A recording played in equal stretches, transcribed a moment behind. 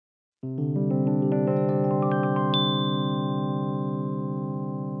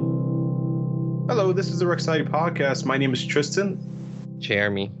Hello, this is the Rexcited Podcast. My name is Tristan.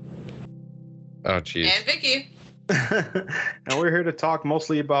 Jeremy. Oh, jeez. And Vicky. And we're here to talk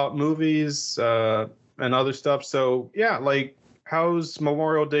mostly about movies and other stuff. So, yeah, like, how's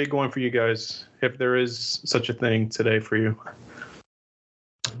Memorial Day going for you guys, if there is such a thing today for you?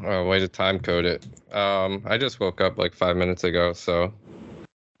 Oh, way to time code it. I just woke up like 5 minutes ago, so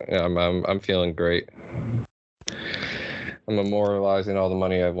yeah, I'm feeling great. I'm memorializing all the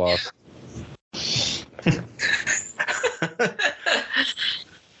money I've lost.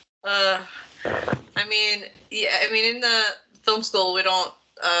 In the film school, we don't,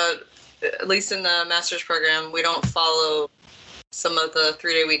 at least in the master's program, we don't follow some of the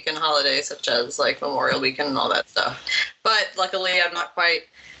 3-day weekend holidays, such as like Memorial Weekend and all that stuff. But luckily, I'm not quite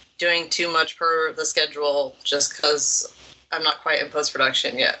doing too much per the schedule just because I'm not quite in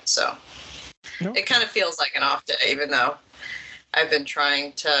post-production yet. So It kind of feels like an off day, even though I've been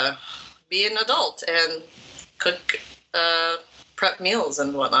trying to be an adult and cook, prep meals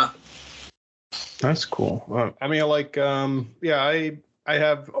and whatnot. That's cool. I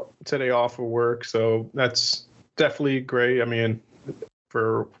have today off of work, so that's definitely great. I mean,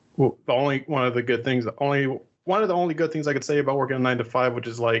 for the only one of the good things I could say about working a 9 to 5, which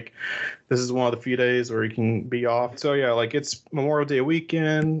is like, this is one of the few days where you can be off. So yeah, like it's Memorial Day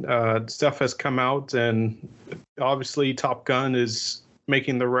weekend. Stuff has come out, and obviously Top Gun is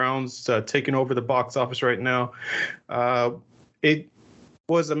making the rounds, taking over the box office right now. It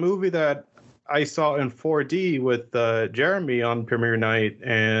was a movie that I saw in 4D with Jeremy on premiere night,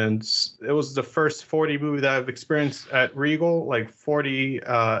 and it was the first 4D movie that I've experienced at Regal, like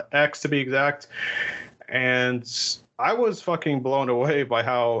 4DX to be exact. And I was fucking blown away by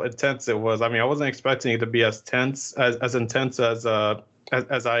how intense it was. I mean, I wasn't expecting it to be as intense as I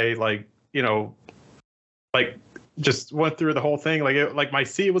just went through the whole thing. Like my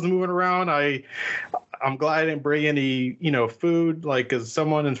seat was moving around. I'm glad I didn't bring any, food, like, because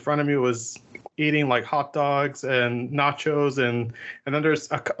someone in front of me was eating like hot dogs and nachos, and then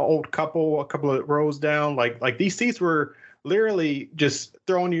there's a couple of rows down, like these seats were literally just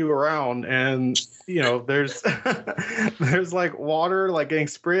throwing you around, and there's there's like water like getting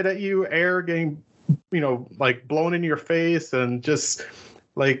sprayed at you, air getting like blown in your face, and just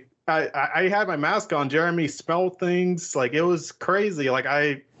like I had my mask on. Jeremy smelled things. Like, it was crazy. Like,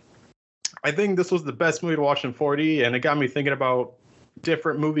 I think this was the best movie to watch in 4D, and it got me thinking about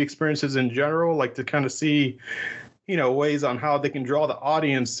different movie experiences in general, like to kind of see, ways on how they can draw the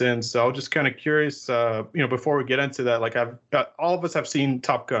audience in. So I was just kind of curious, before we get into that, like all of us have seen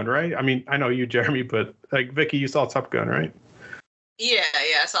Top Gun, right? I mean, I know you, Jeremy, but like Vicky, you saw Top Gun, right? Yeah,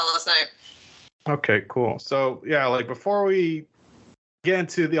 I saw last night. Okay, cool. So yeah, like before we get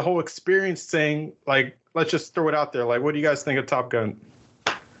into the whole experience thing, like let's just throw it out there. Like, what do you guys think of Top Gun?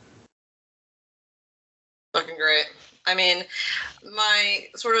 Fucking great. I mean, my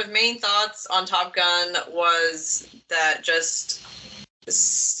sort of main thoughts on Top Gun was that just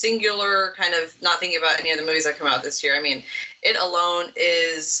singular kind of not thinking about any of the movies that come out this year. I mean, it alone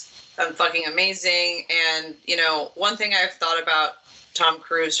is fucking amazing. And, one thing I've thought about Tom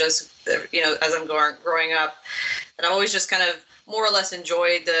Cruise just, as I'm growing up, and I've always just kind of more or less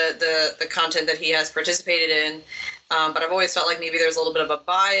enjoyed the content that he has participated in. But I've always felt like maybe there's a little bit of a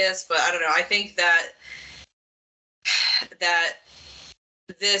bias, but I don't know. I think that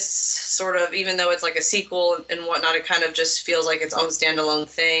this sort of, even though it's like a sequel and whatnot, it kind of just feels like its own standalone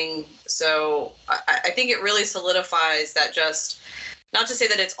thing. So I think it really solidifies that, just not to say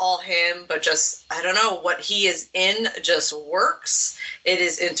that it's all him, but just, I don't know, what he is in just works. It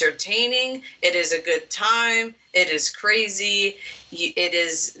is entertaining. It is a good time. It is crazy.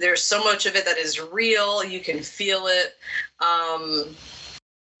 There's so much of it that is real. You can feel it. And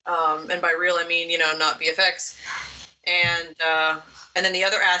by real, I mean, not VFX. And then the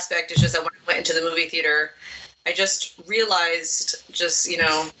other aspect is just that when I went into the movie theater, I just realized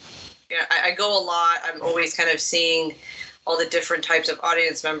I go a lot. I'm always kind of seeing all the different types of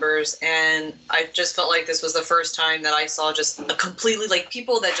audience members. And I just felt like this was the first time that I saw just a completely, like,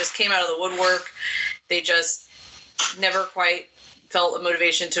 people that just came out of the woodwork. They just never quite felt a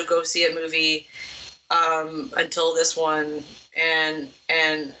motivation to go see a movie until this one. And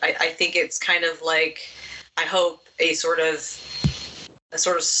I think it's kind of like, I hope a sort of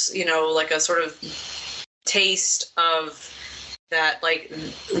taste of that. Like,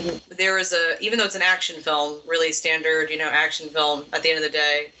 there is even though it's an action film, really standard, action film at the end of the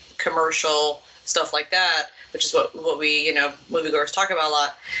day, commercial stuff like that, which is what we, moviegoers talk about a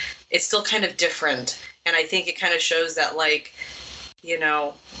lot. It's still kind of different. And I think it kind of shows that, like,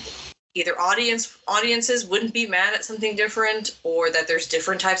 either audiences wouldn't be mad at something different, or that there's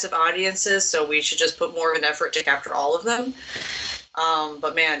different types of audiences, so we should just put more of an effort to capture all of them.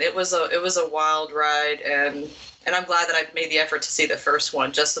 But man, it was a wild ride, and I'm glad that I made the effort to see the first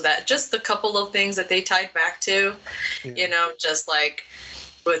one, just so that just the couple of things that they tied back to, you know, just like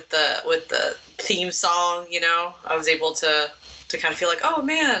with the theme song, you know, I was able to kind of feel like, oh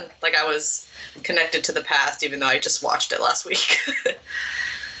man, like I was connected to the past, even though I just watched it last week.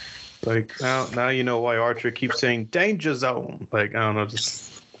 Like now you know why Archer keeps saying danger zone. Like, I don't know,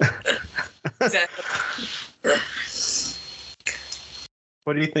 just Exactly.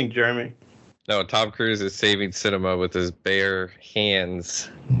 What do you think, Jeremy? No, Tom Cruise is saving cinema with his bare hands.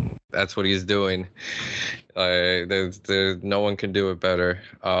 That's what he's doing. There's no one can do it better.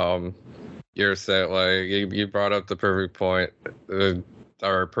 You're set. Like you brought up the perfect point.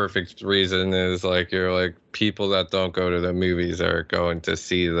 Our perfect reason is like you're like people that don't go to the movies are going to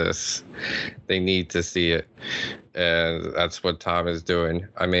see this. They need to see it, and that's what Tom is doing.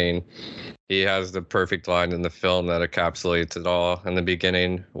 I mean, he has the perfect line in the film that encapsulates it all. In the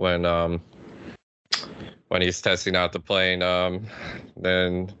beginning, when he's testing out the plane, the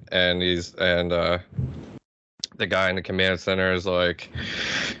guy in the command center is like,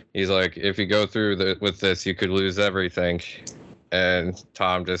 he's like, if you go through with this, you could lose everything. And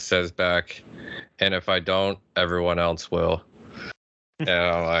Tom just says back, and if I don't, everyone else will. And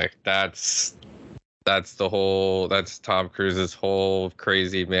I'm like, that's Tom Cruise's whole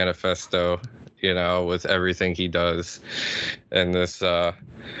crazy manifesto, you know, with everything he does. And this, I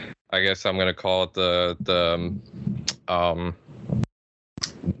guess I'm gonna call it the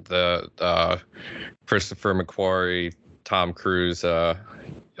Christopher McQuarrie, Tom Cruise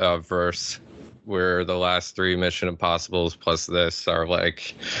verse, where the last three Mission Impossibles plus this are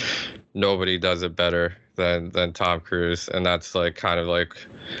like nobody does it better than Tom Cruise, and that's like kind of like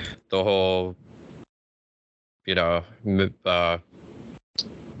the whole, you know,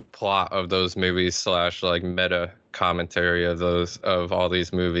 plot of those movies / like meta commentary of all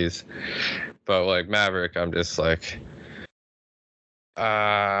these movies. But like Maverick, I'm just like,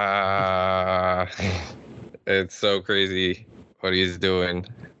 it's so crazy what he's doing.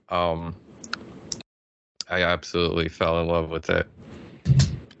 I absolutely fell in love with it.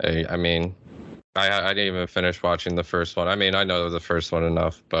 I mean, I didn't even finish watching the first one. I mean, I know the first one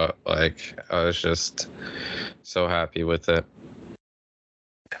enough, but like I was just so happy with it.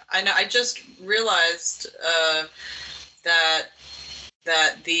 I know. I just realized that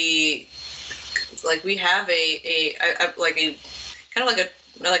the like we have a like a kind of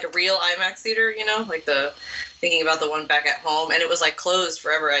like a real IMAX theater, you know, like thinking about the one back at home, and it was like closed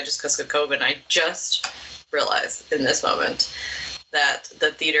forever. Just because of COVID, and I just realized in this moment that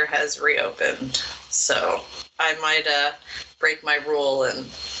the theater has reopened, so I might break my rule and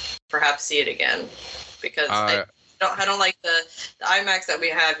perhaps see it again, because I don't like the IMAX that we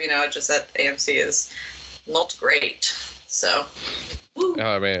have, you know, just at AMC is not great. So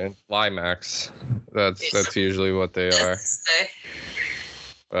I mean, IMAX, that's usually what they are.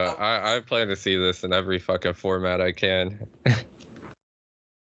 But I plan to see this in every fucking format I can.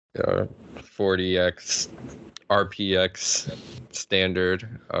 40x, RPX, standard,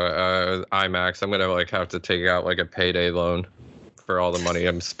 IMAX. I'm gonna like have to take out like a payday loan for all the money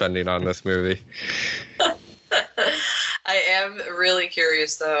I'm spending on this movie. I am really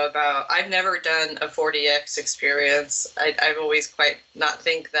curious though about. I've never done a 40x experience. I've always quite not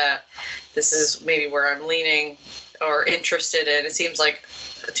think that this is maybe where I'm leaning or interested in. It seems like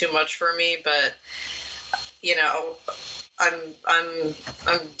too much for me, but you know, I'm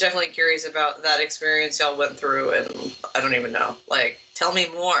definitely curious about that experience y'all went through, and I don't even know. Like, tell me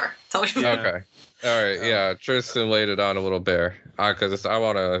more. Tell me more. Okay. All right. Yeah. Tristan laid it on a little bare, because I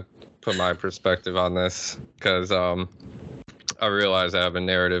want to put my perspective on this, because I realize I have a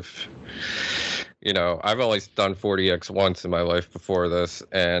narrative. You know, I've only done 40x once in my life before this,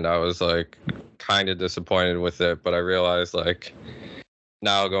 and I was like kind of disappointed with it, but I realized like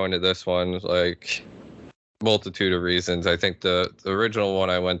now going to this one, like multitude of reasons. I think the original one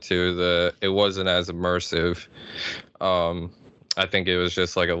I went to, it wasn't as immersive. I think it was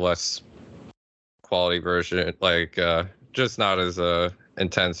just like a less quality version, like just not as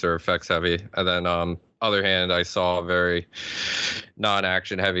intense or effects heavy. And then other hand, I saw a very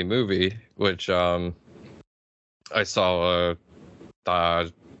non-action heavy movie, which I saw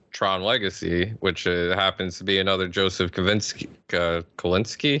Tron Legacy, which happens to be another Joseph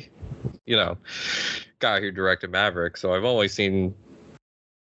Kosinski, you know, guy who directed Maverick. So I've only seen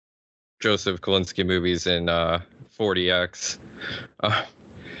Joseph Kosinski movies in 40x,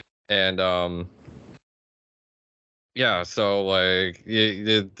 and Yeah, so like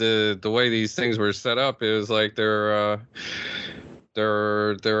the way these things were set up is like they're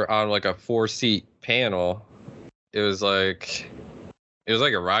on like a 4-seat panel. It was like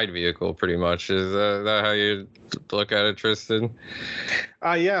a ride vehicle, pretty much. Is that how you look at it, Tristan?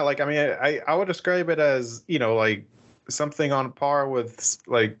 Yeah, like I mean, I would describe it as, you know, like something on par with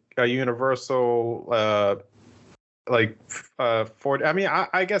like a universal like 40. I mean,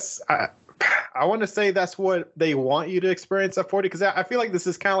 I guess I want to say that's what they want you to experience at 40, because I feel like this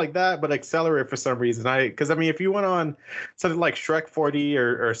is kind of like that, but accelerated for some reason. Because I mean, if you went on something like Shrek 40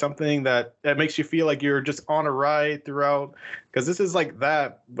 or something that makes you feel like you're just on a ride throughout, because this is like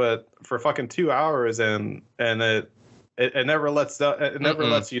that, but for fucking 2 hours, and it never lets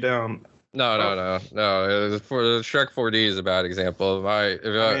you down. No. For Shrek 4D is a bad example. I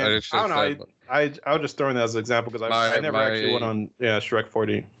mean, I don't know. I was just throwing that as an example because I never actually went on Shrek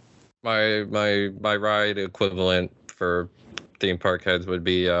 4D. My ride equivalent for theme park heads would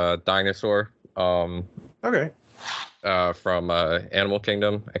be Dinosaur. Okay. From Animal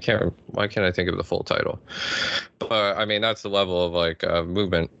Kingdom. Why can't I think of the full title? But I mean, that's the level of like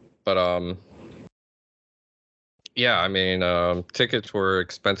movement. But yeah, I mean, tickets were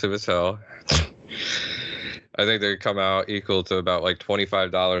expensive as hell. I think they come out equal to about like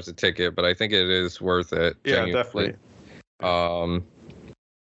 $25 a ticket, but I think it is worth it. Yeah, definitely.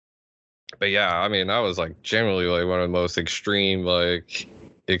 But yeah, I mean, that was like generally like one of the most extreme like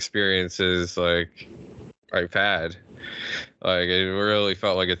experiences like I've had. Like it really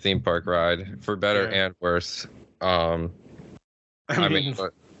felt like a theme park ride, for better and worse. I mean,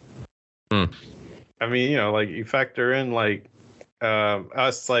 you know, like you factor in like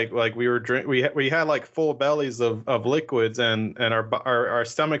us, like we were we had like full bellies of liquids, and our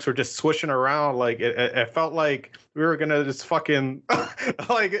stomachs were just swishing around. Like it felt like we were gonna just fucking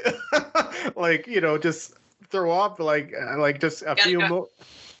like like, you know, just throw up like just a few more.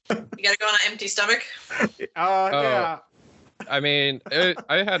 You gotta go on an empty stomach. Yeah. I mean,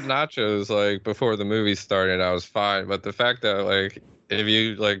 I had nachos like before the movie started. I was fine, but the fact that like if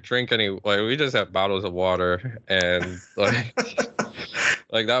you like drink any, like we just had bottles of water, and like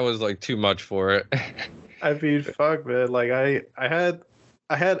like that was like too much for it. I mean, fuck, man. Like I had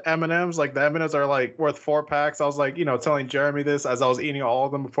M&Ms. Like the M&Ms are like worth 4 packs. I was like, you know, telling Jeremy this as I was eating all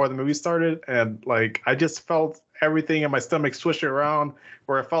of them before the movie started, and like I just felt everything in my stomach swishing around,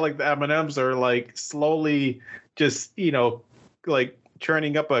 where I felt like the M&Ms are like slowly just, you know, like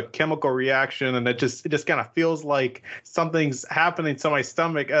churning up a chemical reaction, and it just kind of feels like something's happening to my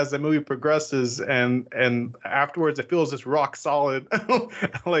stomach as the movie progresses, and afterwards it feels just rock solid.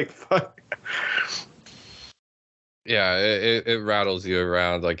 Like fuck. Yeah, it rattles you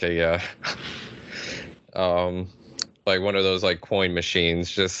around like a like one of those like coin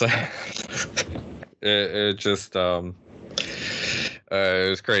machines. Just it just it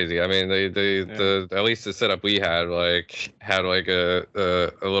was crazy. I mean, the at least the setup we had like a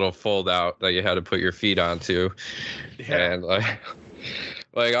little fold out that you had to put your feet onto, and like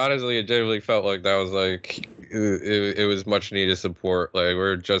honestly, it genuinely felt like that was like it was much needed support. Like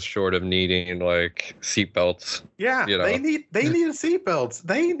we're just short of needing like seatbelts. Yeah, you know? they need seatbelts.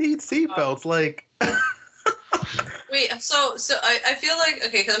 They need seatbelts. Like. Wait, so I feel like,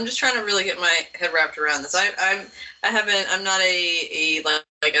 okay, because I'm just trying to really get my head wrapped around this. I'm not a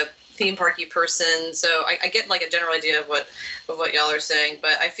like a theme parky person, so I get like a general idea of what y'all are saying,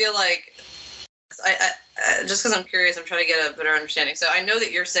 but I feel like I just because I'm curious, I'm trying to get a better understanding. So I know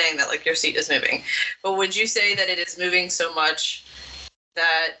that you're saying that like your seat is moving, but would you say that it is moving so much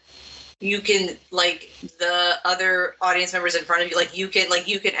that you can, like, the other audience members in front of you, like you can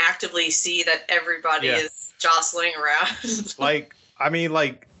actively see that everybody is jostling around? Like, I mean,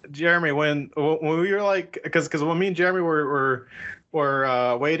 like Jeremy, when we were like, because when me and Jeremy were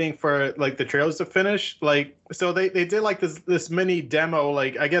waiting for like the trailers to finish, like, so they did like this mini demo,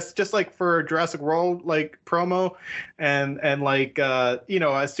 like I guess just like for Jurassic World like promo, and like you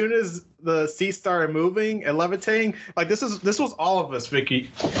know, as soon as the seat started moving and levitating, like this was all of us,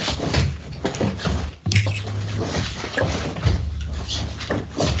 Vicky.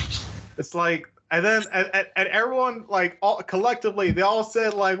 It's like, and then and everyone, like, all collectively, they all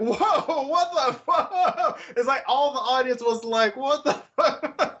said like, "Whoa, what the fuck?" It's like all the audience was like, "What the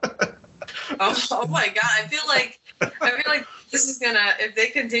fuck?" Oh my god! I feel like this is gonna, if they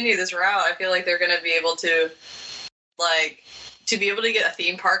continue this route, I feel like they're gonna be able to, like, to be able to get a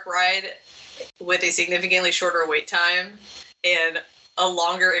theme park ride with a significantly shorter wait time and a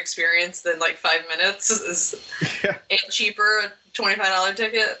longer experience than like 5 minutes and cheaper $25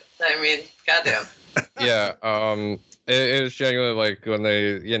 ticket. I mean, goddamn. Yeah. it was genuinely like when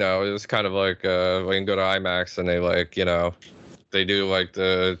they, you know, it was kind of like when you go to IMAX and they like, you know, they do like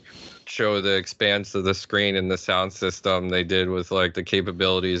the show the expanse of the screen and the sound system they did with like the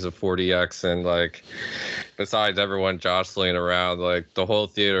capabilities of 40X, and like besides everyone jostling around, like the whole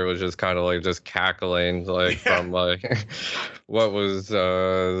theater was just kind of like just cackling like from like what was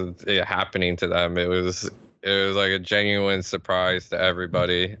happening to them. It was like a genuine surprise to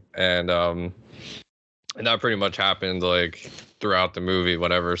everybody, and that pretty much happened like throughout the movie.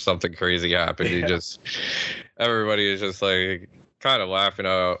 Whenever something crazy happened, you just everybody is just like kind of laughing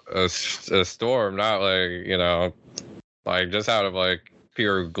out a storm, not like, you know, like just out of like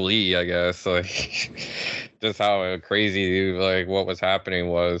pure glee, I guess, like just how crazy like what was happening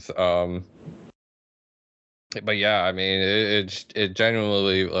was. But yeah, I mean, it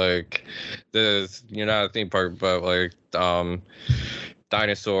genuinely like this. You're not a theme park, but like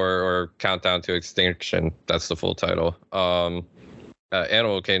Dinosaur or Countdown to Extinction. That's the full title.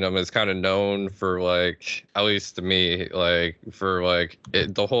 Animal Kingdom is kind of known for like, at least to me, like for like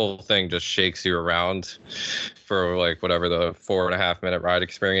the whole thing just shakes you around for like whatever the 4.5 minute ride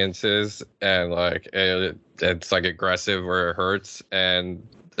experience is, and like it's like aggressive where it hurts, and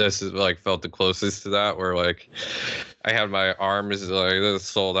this is like felt the closest to that, where like I had my arms like this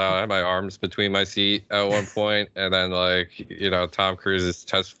sold out. I had my arms between my seat at one point, and then like, you know, Tom Cruise's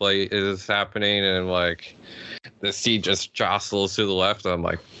test flight is happening, and like the seat just jostles to the left. And I'm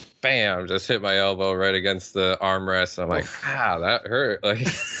like, bam, just hit my elbow right against the armrest. I'm like, that hurt. Like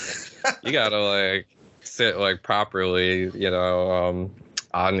you gotta like sit like properly, you know,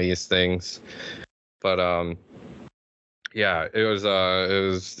 on these things. But yeah,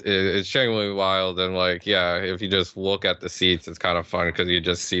 it's genuinely wild, and like, yeah, if you just look at the seats, it's kind of fun because you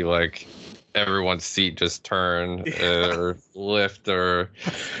just see like everyone's seat just turn or lift or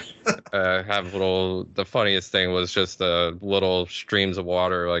have little. The funniest thing was just the little streams of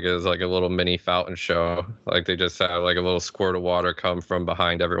water, like it was like a little mini fountain show. Like they just had like a little squirt of water come from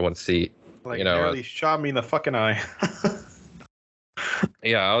behind everyone's seat. Like, you know, nearly shot me in the fucking eye.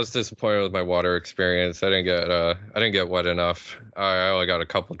 Yeah, I was disappointed with my water experience. I didn't get wet enough. I only got a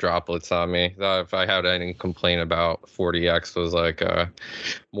couple droplets on me. If I had any complaint about 40X was like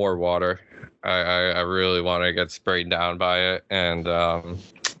more water. I really want to get sprayed down by it, and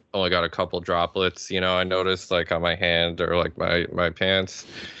only got a couple droplets. You know, I noticed like on my hand or like my pants.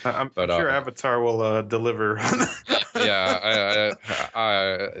 I'm sure Avatar will deliver. Yeah,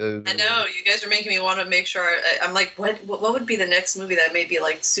 I know you guys are making me want to make sure. I'm like, what would be the next movie that may be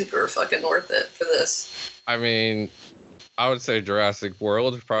like super fucking worth it for this? I mean, I would say Jurassic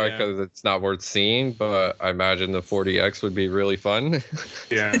World, probably because it's not worth seeing, but I imagine the 40X would be really fun.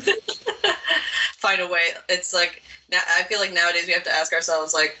 Yeah. Find a way. It's like, now I feel like nowadays we have to ask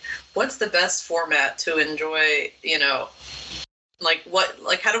ourselves, like, what's the best format to enjoy, you know, like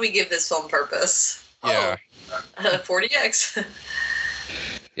how do we give this film purpose? Yeah. 40X.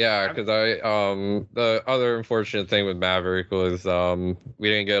 Yeah, because the other unfortunate thing with Maverick was we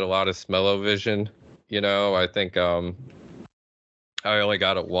didn't get a lot of smell-o-vision. You know, I think I only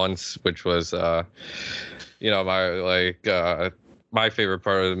got it once, which was you know, my favorite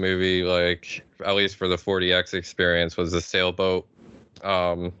part of the movie, like at least for the 40X experience, was the sailboat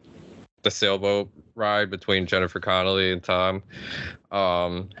ride between Jennifer Connelly and Tom.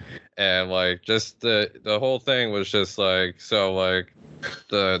 And like just the whole thing was just like, so like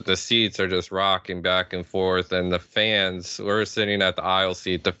the seats are just rocking back and forth, and the fans, we're sitting at the aisle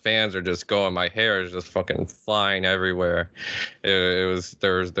seat, the fans are just going, my hair is just fucking flying everywhere.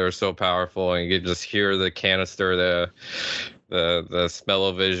 They're so powerful, and you could just hear the canister, the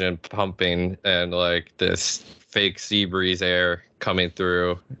smell-o-vision pumping, and like this fake sea breeze air coming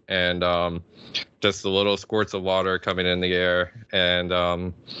through, and just the little squirts of water coming in the air, and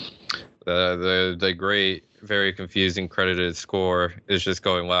the great, very confusing credited score is just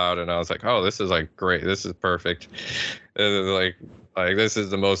going loud, and I was like, oh, this is like great, this is perfect. It is like this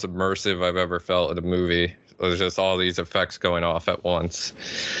is the most immersive I've ever felt in a movie. It was just all these effects going off at once,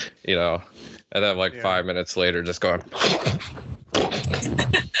 you know, and then like 5 minutes later just going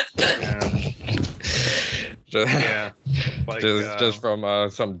just from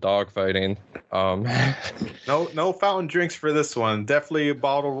some dog fighting. No fountain drinks for this one. Definitely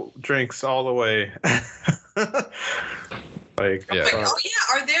bottle drinks all the way. Like, oh yeah,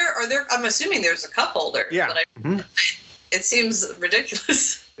 are there? I'm assuming there's a cup holder. Yeah. It seems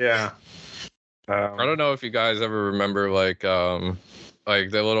ridiculous. Yeah. I don't know if you guys ever remember like the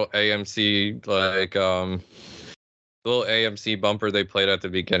little AMC little AMC bumper they played at the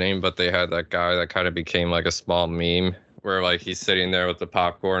beginning, but they had that guy that kind of became like a small meme where like he's sitting there with the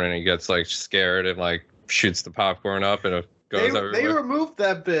popcorn and he gets like scared and like shoots the popcorn up and it goes everywhere. They removed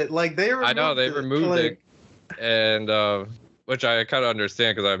that bit. Like they removed I know they removed it, and which I kind of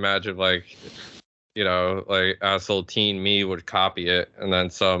understand because I imagine like, you know, like asshole teen me would copy it, and then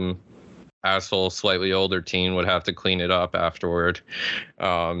some asshole slightly older teen would have to clean it up afterward.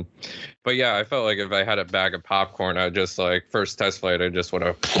 But yeah, I felt like if I had a bag of popcorn, I'd just like first test flight, I just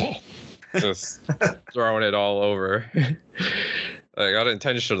want to just throwing it all over, like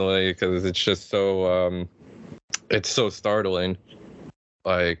unintentionally, because it's just so it's so startling.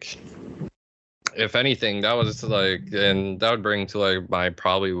 Like, if anything, that was like, and that would bring to like my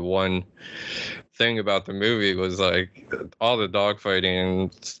probably one thing about the movie was like all the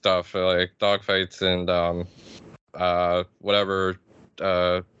dogfighting stuff, like dogfights and whatever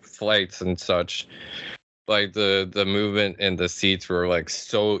flights and such. Like the movement in the seats were like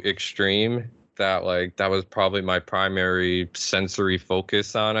so extreme that like that was probably my primary sensory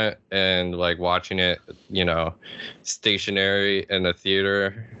focus on it, and like watching it, you know, stationary in the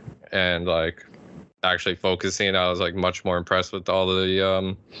theater and like actually focusing, I was like much more impressed with all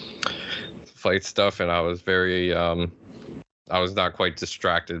the flight stuff, and I was very I was not quite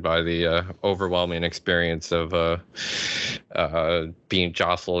distracted by the overwhelming experience of being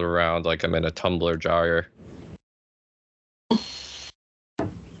jostled around like I'm in a tumbler gyre.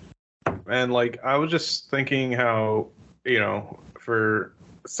 And like I was just thinking how, you know, for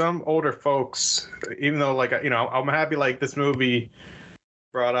some older folks, even though like, you know, I'm happy like this movie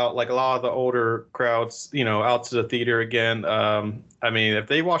brought out like a lot of the older crowds, you know, out to the theater again. I mean, if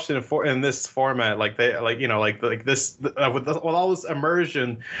they watched it in this format, like they like, you know, like this with all this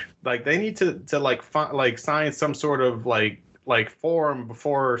immersion, like they need to like sign some sort of like form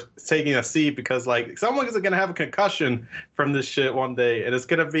before taking a seat, because like someone is gonna have a concussion from this shit one day, and it's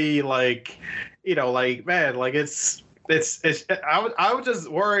gonna be like, you know, like man, like it's I was just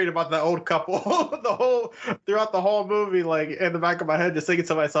worried about that old couple throughout the whole movie, like in the back of my head, just thinking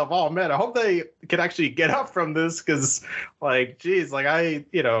to myself, oh man, I hope they can actually get up from this, because like geez, like I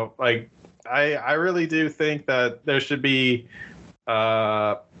really do think that there should be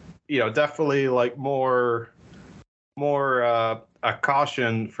you know, definitely like more a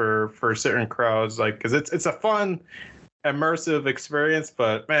caution for certain crowds, like because it's a fun immersive experience,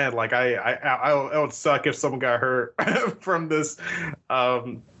 but man, like I it would suck if someone got hurt from this. Yeah,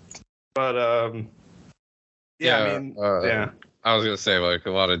 I mean, yeah. I was gonna say like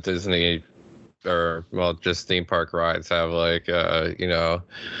a lot of Disney or well just theme park rides have like you know,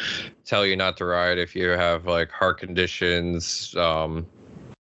 tell you not to ride if you have like heart conditions or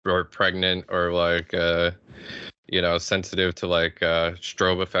pregnant or like you know, sensitive to like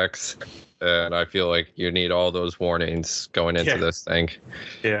strobe effects. And I feel like you need all those warnings going into this thing.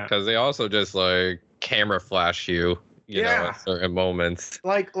 Yeah. Because they also just like camera flash you, you know, at certain moments.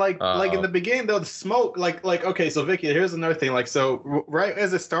 Like in the beginning though, the smoke, like okay, so Vicky, here's another thing. Like so right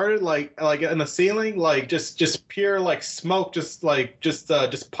as it started, like in the ceiling, like just pure like smoke just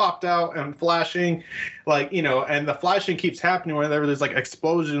popped out and flashing, like, you know, and the flashing keeps happening whenever there's like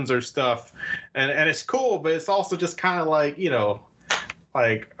explosions or stuff. And it's cool, but it's also just kind of like, you know,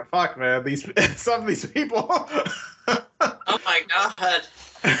 like fuck man, some of these people. Oh my god.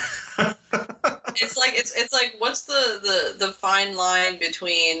 It's like what's the fine line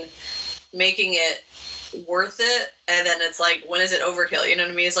between making it worth it and then it's like when is it overkill? You know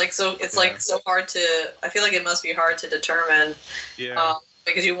what I mean? It's like so hard to. I feel like it must be hard to determine. Yeah.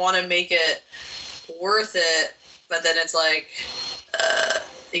 Because you want to make it worth it, but then it's like,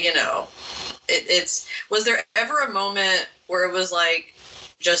 you know, it's. Was there ever a moment where it was like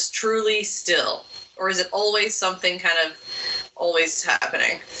just truly still, or is it always something kind of always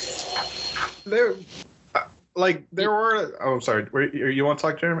happening? There were. Oh, sorry. You want to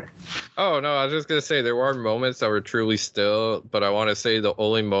talk, Jeremy? Oh no, I was just gonna say there were moments that were truly still, but I want to say the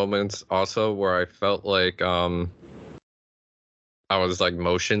only moments also where I felt like I was like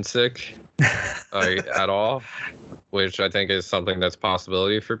motion sick, like at all, which I think is something that's a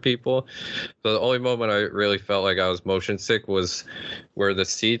possibility for people. So the only moment I really felt like I was motion sick was where the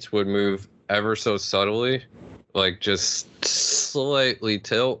seats would move ever so subtly, like just slightly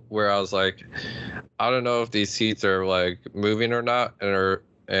tilt, where I was like, I don't know if these seats are like moving or not,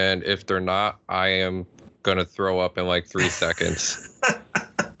 and if they're not, I am gonna throw up in like 3 seconds.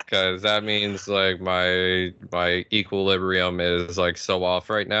 Because that means like my equilibrium is like so off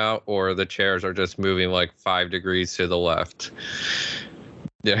right now, or the chairs are just moving like 5 degrees to the left.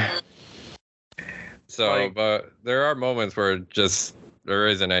 Yeah. So, but there are moments where just there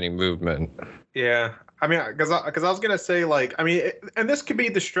isn't any movement. Yeah. I mean, because I was gonna say like, I mean, and this could be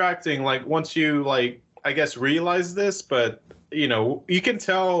distracting like once you like I guess realize this, but you know, you can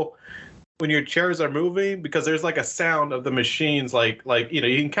tell when your chairs are moving, because there's like a sound of the machines, like you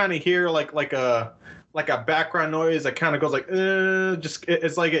can kind of hear like a background noise that kind of goes like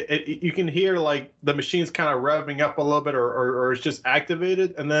it's like you can hear like the machine's kind of revving up a little bit, or it's just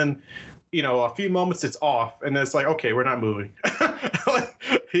activated, and then a few moments it's off, and then it's like, okay, we're not moving.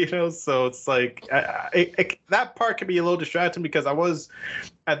 So it's like that part can be a little distracting, because I was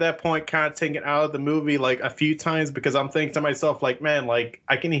at that point kind of taken out of the movie like a few times, because I'm thinking to myself like, man, like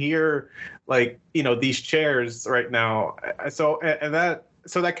I can hear like these chairs right now. So that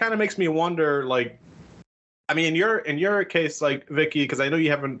kind of makes me wonder, like, I mean, in your case, like Vicky, because I know you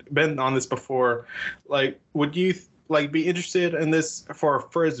haven't been on this before, like, would you like be interested in this for a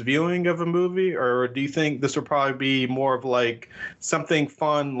first viewing of a movie, or do you think this would probably be more of like something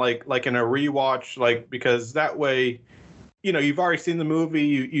fun, like in a rewatch, like, because that way, you've already seen the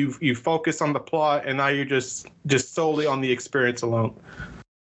movie, you focus on the plot, and now you're just solely on the experience alone.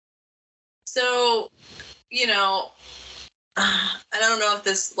 So, I don't know if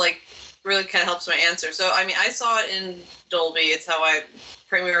this like really kind of helps my answer. So, I mean, I saw it in Dolby. It's how I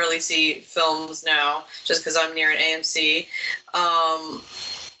primarily see films now, just because I'm near an AMC. And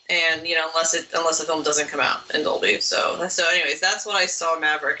unless the film doesn't come out in Dolby. So anyways, that's what I saw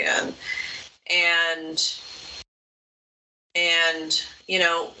Maverick in. And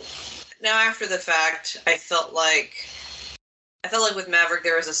now after the fact, I felt like with Maverick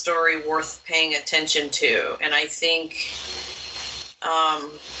there was a story worth paying attention to, and I think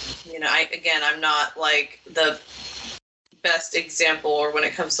I'm not like the best example, or when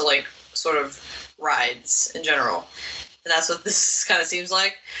it comes to like sort of rides in general, and that's what this kind of seems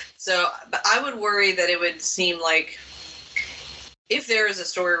like. So, but I would worry that it would seem like if there is a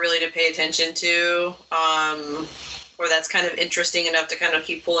story really to pay attention to, or that's kind of interesting enough to kind of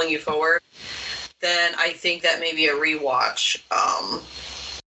keep pulling you forward, then I think that maybe a rewatch,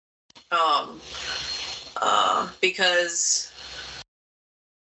 because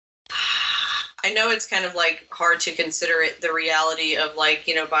I know it's kind of like hard to consider it the reality of like,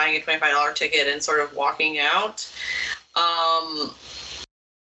 buying a $25 ticket and sort of walking out.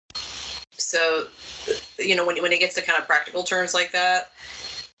 So, when it gets to kind of practical terms like that,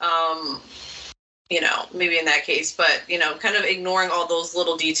 maybe in that case, but, kind of ignoring all those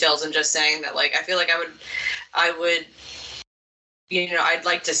little details and just saying that, like, I feel like I would, I'd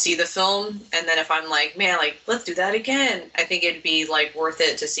like to see the film, and then if I'm like, man, like, let's do that again, I think it'd be like worth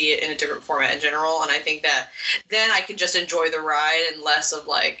it to see it in a different format in general. And I think that then I can just enjoy the ride and less of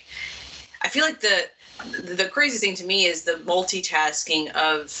like, I feel like the crazy thing to me is the multitasking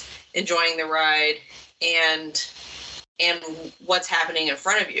of enjoying the ride and what's happening in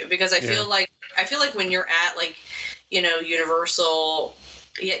front of you, because I feel like when you're at like, Universal,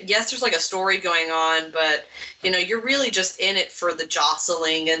 yes, there's like a story going on, but you're really just in it for the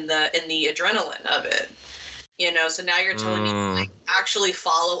jostling and the adrenaline of it. So now you're telling me to like actually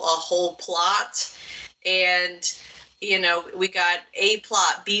follow a whole plot, and we got A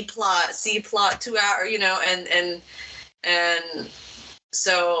plot, B plot, C plot, 2 hour, and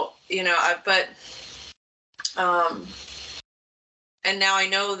so and now I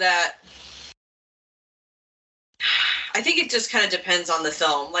know that. I think it just kind of depends on the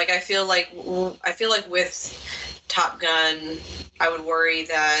film. Like, I feel like with Top Gun, I would worry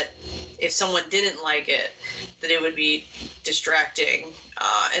that if someone didn't like it, that it would be distracting,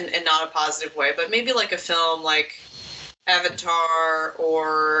 and not a positive way. But maybe like a film like Avatar,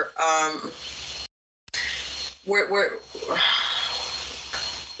 or where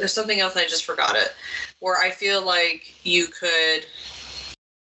there's something else and I just forgot it, where I feel like you could,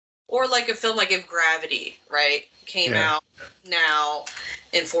 or like a film like if Gravity, right, came out now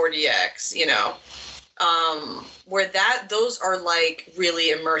in 4DX, where those are like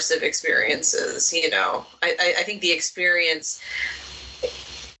really immersive experiences, I think the experience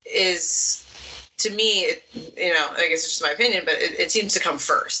is, to me, I guess it's just my opinion, but it seems to come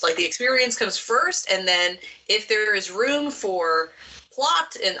first. Like the experience comes first, and then if there is room for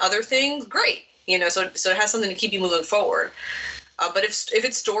plot and other things, great, so it has something to keep you moving forward. But if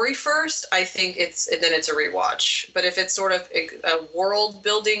it's story first, I think it's a rewatch. But if it's sort of a world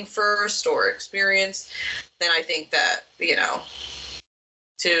building first or experience, then I think that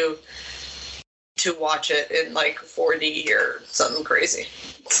to watch it in like 4D or something crazy.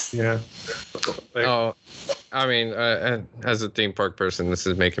 Yeah. Oh, I mean, as a theme park person, this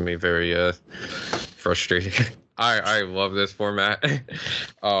is making me very frustrated. I love this format.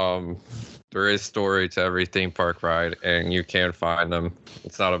 There is story to every theme park ride, and you can find them.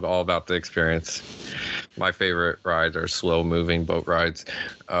 It's not all about the experience. My favorite rides are slow-moving boat rides.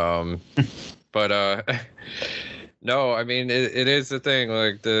 But No, I mean it is the thing.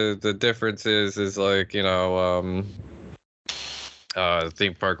 Like the difference is like, you know,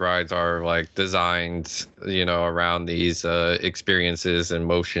 theme park rides are like designed, you know, around these experiences and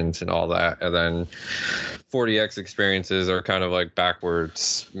motions and all that, and then 40x experiences are kind of like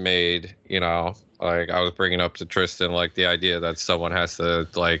backwards made, you know. Like I was bringing up to Tristan, like the idea that someone has to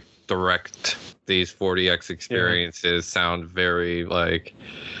like direct these 40x experiences sounds like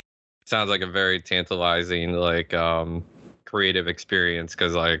a very tantalizing like creative experience,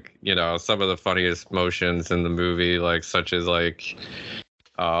 because like, you know, some of the funniest motions in the movie, like such as like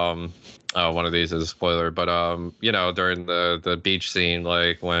one of these is a spoiler, but you know, during the beach scene,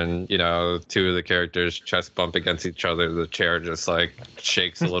 like when, you know, two of the characters chest bump against each other, the chair just like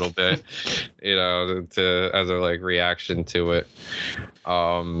shakes a little bit, you know, as a like reaction to it.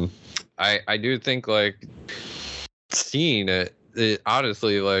 I do think like seeing it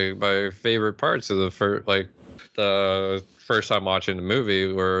honestly, like my favorite parts of the first time watching the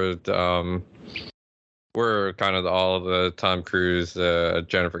movie were kind of all of the Tom Cruise,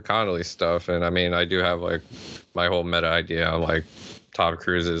 Jennifer Connelly stuff. And I mean, I do have like my whole meta idea on like Tom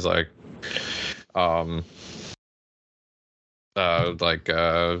Cruise is like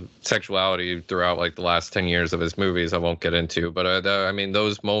sexuality throughout like the last 10 years of his movies. I won't get into, but I mean,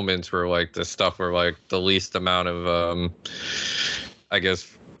 those moments were like the stuff where like the least amount of I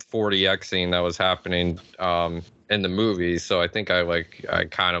guess 40xing that was happening in the movie. So I think I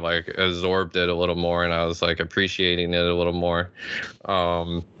kind of like absorbed it a little more, and I was like appreciating it a little more.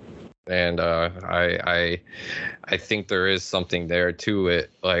 And I think there is something there to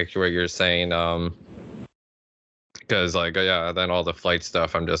it, like where you're saying, because like then all the flight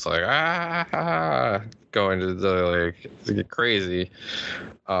stuff, I'm just like going to the to get crazy.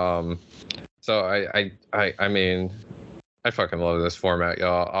 So I mean, I fucking love this format,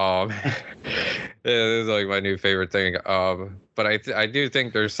 y'all. This is like my new favorite thing. But I do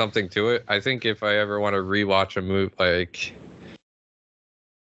think there's something to it. I think if I ever want to rewatch a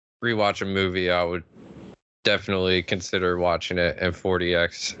movie, I would definitely consider watching it in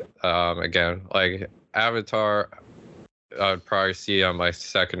 40x. Again, like Avatar, I'd probably see on my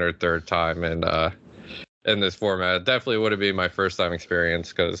second or third time in this format. It definitely wouldn't be my first time experience,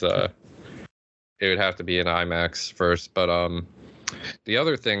 because it would have to be an IMAX first. But the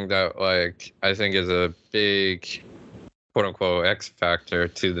other thing that like I think is a big quote unquote X factor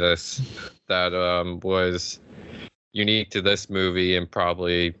to this that was unique to this movie, and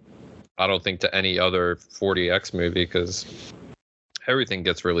probably I don't think to any other 40x movie, because everything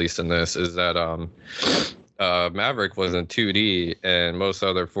gets released in this, is that Maverick was in 2D and most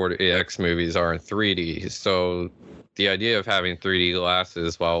other 40x movies are in 3D. So the idea of having 3D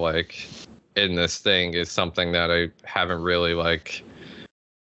glasses while like in this thing is something that I haven't really like.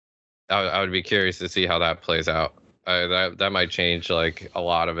 I would be curious to see how that plays out. That might change like a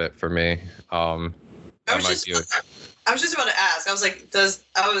lot of it for me. I was just about to ask. I was like, because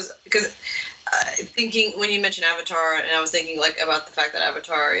thinking when you mentioned Avatar, and I was thinking like about the fact that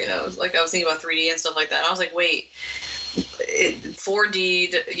Avatar, you know, like I was thinking about 3D and stuff like that. And I was like, wait,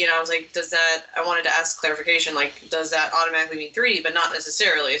 4D, you know, I was like, I wanted to ask clarification, like, does that automatically mean 3D, but not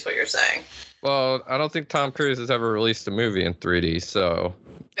necessarily is what you're saying. Well, I don't think Tom Cruise has ever released a movie in 3D, so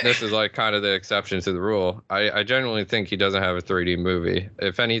this is like kind of the exception to the rule. I genuinely think he doesn't have a 3D movie.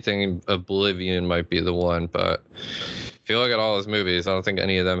 If anything, Oblivion might be the one, but if you look at all his movies, I don't think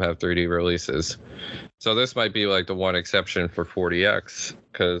any of them have 3D releases. So this might be like the one exception for 40X,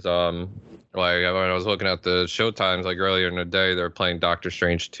 because like when I was looking at the showtimes like earlier in the day, they're playing Doctor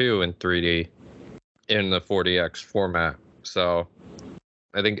Strange 2 in 3D in the 40X format. So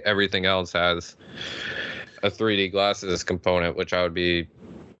I think everything else has a 3D glasses component, which I would be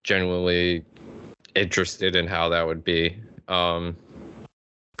genuinely interested in how that would be. And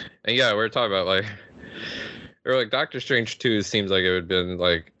yeah, we're talking about like Doctor Strange 2 seems like it would have been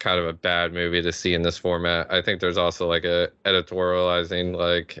like kind of a bad movie to see in this format. I think there's also like a editorializing,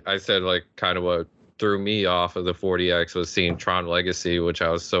 like I said, like kind of what threw me off of the 40X was seeing Tron Legacy, which I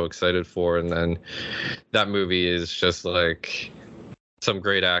was so excited for. And then that movie is just like some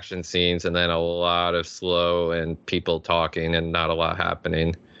great action scenes and then a lot of slow and people talking and not a lot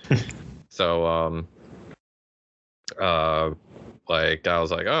happening. So like I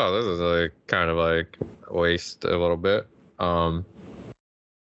was like, oh, this is like kind of like a waste a little bit.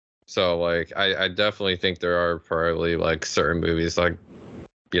 So like I definitely think there are probably like certain movies, like,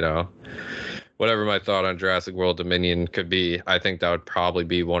 you know, whatever my thought on Jurassic World Dominion could be, I think that would probably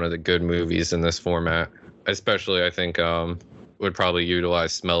be one of the good movies in this format. Especially I think would probably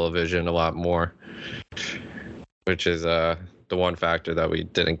utilize smell-o-vision a lot more, which is the one factor that we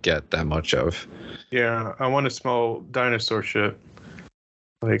didn't get that much of. Yeah, I want to smell dinosaur shit.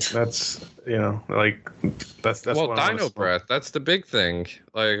 Like that's that's well, what I wanna dino smell. breath. That's the big thing.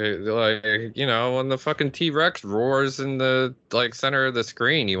 Like when the fucking T-Rex roars in the like center of the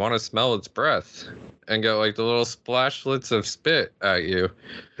screen, you want to smell its breath and get like the little splashlets of spit at you.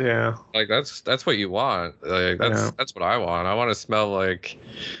 Yeah, Like that's what you want. Like that's what I want. I want to smell like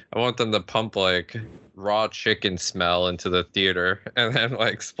I want them to pump like raw chicken smell into the theater and then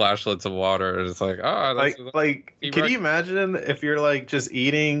like splashlets of water. And it's like, that's like can you imagine if you're like just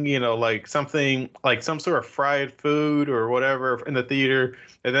eating, like something like some sort of fried food or whatever in the theater,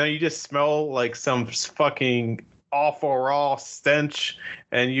 and then you just smell like some fucking awful raw stench,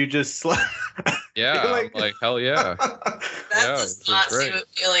 and you just yeah, I'm like hell yeah. That does not seem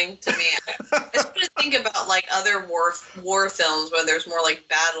appealing to me. I just to think about like other war films where there's more like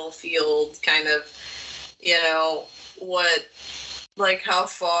battlefield kind of, what, like how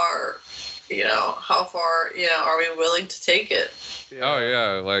far are we willing to take it? Yeah. Oh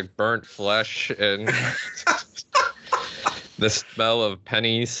yeah, like burnt flesh and the smell of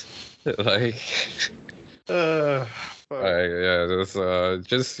pennies, like.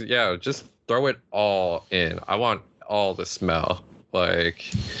 Just throw it all in. I want all the smell.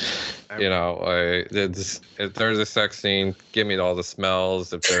 Like, if there's a sex scene, give me all the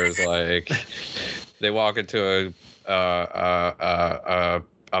smells. If there's like, they walk into a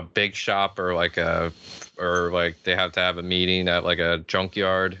big shop or they have to have a meeting at like a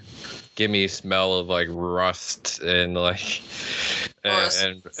junkyard, give me smell of like rust and like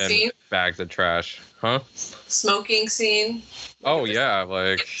and bags of trash. Huh? Smoking scene. Oh yeah,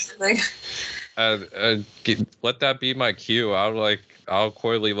 like let that be my cue. I'll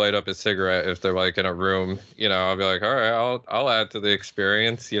coyly light up a cigarette if they're like in a room. I'll be like, all right, I'll add to the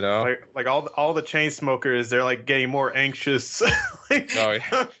experience. Like all the chain smokers, they're like getting more anxious. Oh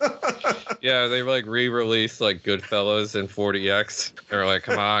yeah. Yeah, they like re-release like Goodfellas and 40X. They're like,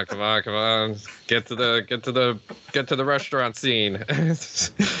 come on, get to the restaurant scene.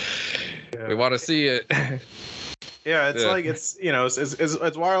 Yeah. We want to see it. Yeah, it's like it's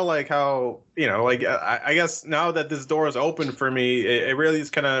wild, like how like I guess now that this door is open for me, it really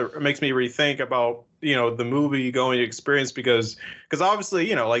just kind of makes me rethink about the movie going experience because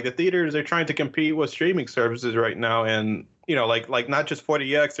obviously like the theaters are trying to compete with streaming services right now, and like not just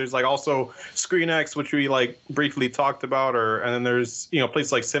 40X, there's like also ScreenX, which we like briefly talked about, and then there's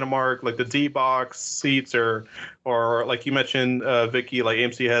places like Cinemark, like the D box seats, or like you mentioned, Vicky, like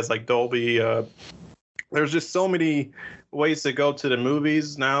AMC has like Dolby. There's just so many ways to go to the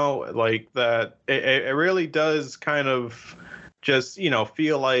movies now, like that it really does kind of just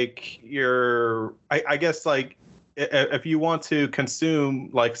feel like you're I guess like if you want to consume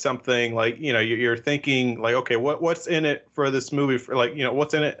like something, like you're thinking like, okay, what's in it for this movie, for like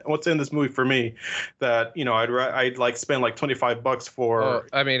what's in this movie for me that I'd like spend like $25 for. Well,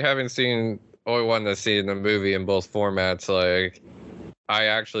 I mean, having seen only one to see in the movie in both formats, like I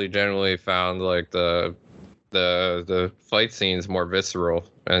actually generally found like the fight scenes more visceral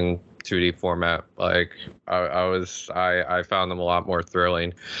in 2D format. Like I found them a lot more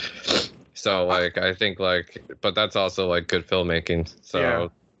thrilling. So like I think like, but that's also like good filmmaking. So yeah,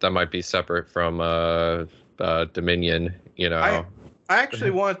 that might be separate from Dominion. I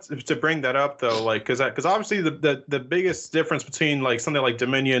actually want to bring that up though, like because obviously the biggest difference between like something like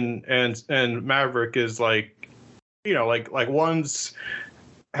Dominion and Maverick is like like one's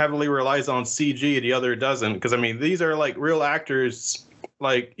heavily relies on CG, the other doesn't. Because I mean, these are like real actors.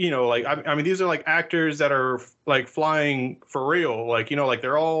 Like like I mean, these are like actors that are like flying for real. Like like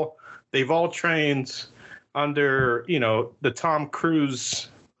they've all trained under the Tom Cruise.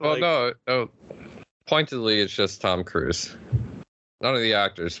 Like, no. Pointedly, it's just Tom Cruise. None of the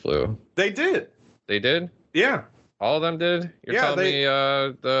actors flew. They did. They did? Yeah. All of them did? You're telling me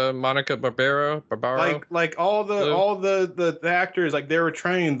the Monica Barbaro? Like all the actors, like they were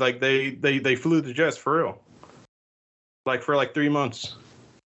trained, like they flew the jets for real. Like for like 3 months.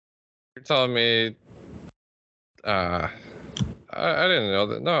 You're telling me I didn't know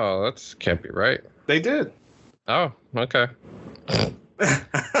that. No, that can't be right. They did. Oh, okay.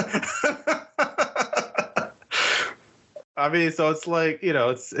 I mean, so it's like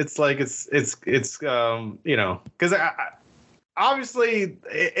it's because obviously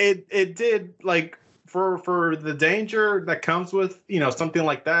it did, like for the danger that comes with something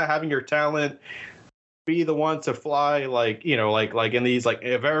like that, having your talent be the one to fly, like like in these like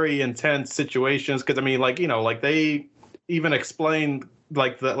very intense situations. Because I mean, like like they even explained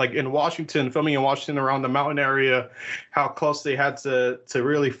like in Washington, filming in Washington around the mountain area, how close they had to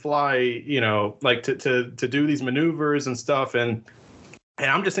really fly, like to do these maneuvers and stuff. And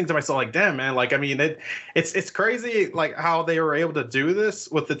I'm just thinking to myself, like, damn, man, like, I mean, it's crazy, like, how they were able to do this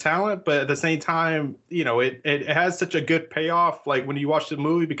with the talent, but at the same time, it has such a good payoff, like, when you watch the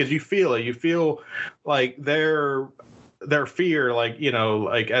movie, because you feel like their fear, like,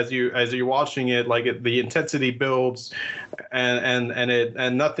 like, as you're watching it, like, the intensity builds,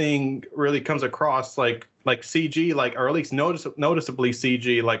 and nothing really comes across like CG, like, or at least noticeably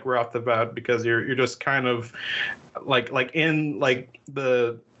CG, like, right off the bat, because you're just kind of like in like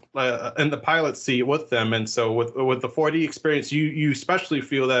the in the pilot seat with them. And so with the 4D experience, you especially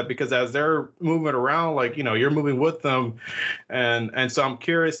feel that, because as they're moving around, like, you're moving with them. And so I'm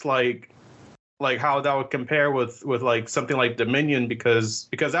curious, like how that would compare with like something like Dominion, because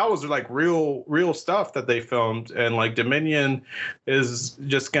that was like real stuff that they filmed. And like Dominion is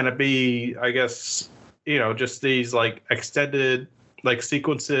just going to be, I guess, just these like extended like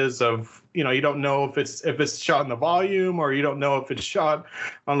sequences of, you don't know if it's shot in the volume, or you don't know if it's shot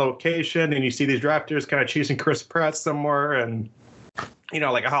on location, and you see these Raptors kind of chasing Chris Pratt somewhere, and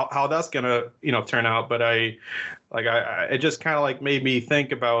like how that's gonna turn out. But I it just kind of like made me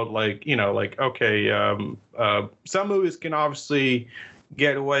think about, like, like, okay, some movies can obviously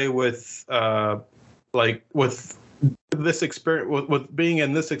get away with like with this experience, with being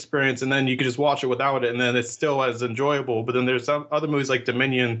in this experience, and then you can just watch it without it, and then it's still as enjoyable. But then there's some other movies like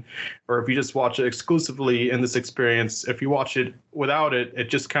Dominion, or if you just watch it exclusively in this experience, if you watch it without it, it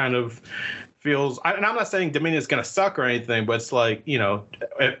just kind of feels, and I'm not saying Dominion is going to suck or anything, but it's like, a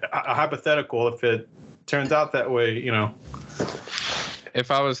hypothetical, if it turns out that way, If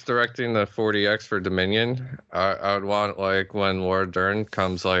I was directing the 4DX for Dominion, I would want, like, when Laura Dern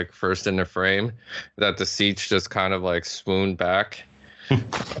comes, like, first in the frame, that the seats just kind of, like, swoon back.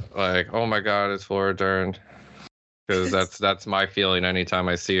 Like, oh my God, it's Laura Dern. Because that's my feeling anytime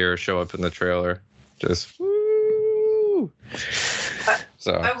I see her show up in the trailer. Just, woo!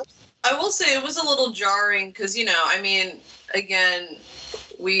 So I will say it was a little jarring, because, I mean, again,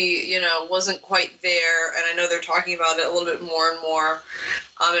 we, wasn't quite there, and I know they're talking about it a little bit more and more,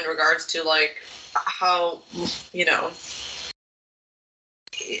 in regards to, like, how,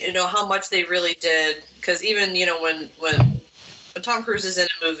 how much they really did. Because even, when Tom Cruise is in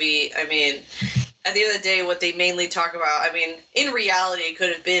a movie, I mean, at the end of the day, what they mainly talk about, I mean, in reality, it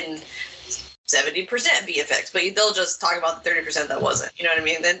could have been 70% VFX, but they'll just talk about the 30% that wasn't. You know what I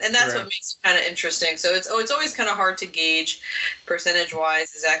mean? And that's what makes it kind of interesting. So it's always kind of hard to gauge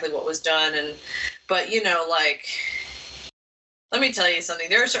percentage-wise exactly what was done. But like, let me tell you something.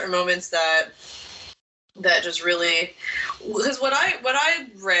 There are certain moments that just really, because what I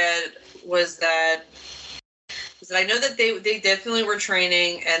read was that I know that they definitely were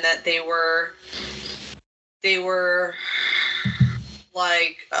training, and that they were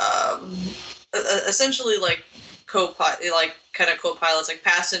like essentially like co-pilots, like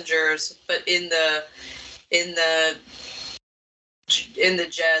passengers, but in the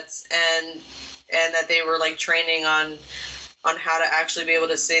jets, and that they were like training on how to actually be able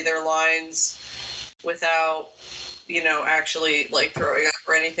to say their lines without actually like throwing up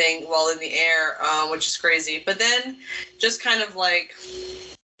or anything while in the air, which is crazy. But then just kind of like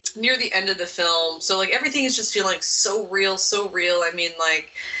near the end of the film, so like everything is just feeling so real. I mean,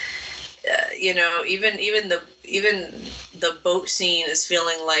 like, even the boat scene is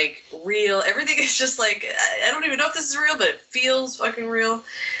feeling like real. Everything is just like, I don't even know if this is real, but it feels fucking real.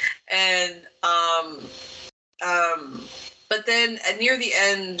 And but then near the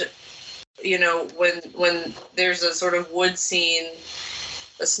end, when there's a sort of wood scene,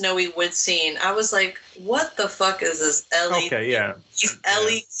 a snowy wood scene, I was like, what the fuck is this LED? Okay, yeah. These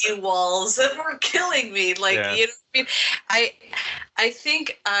LED walls that were killing me. Like, you know what I mean? I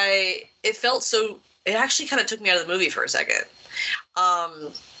think it felt so, it actually kind of took me out of the movie for a second.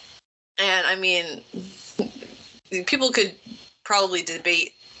 And I mean, people could probably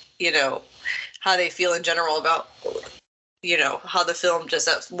debate, how they feel in general about, how the film just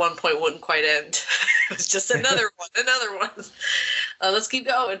at one point wouldn't quite end. It was just another one. Let's keep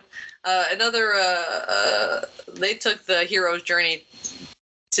going. They took the hero's journey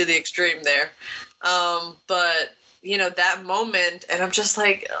to the extreme there. But that moment, and I'm just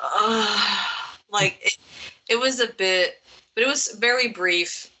like, like it was a bit, but it was very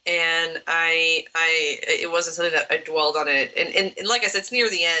brief, and it wasn't something that I dwelled on it. And like I said, it's near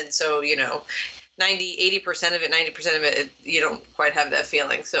the end, so 80% of it, you don't quite have that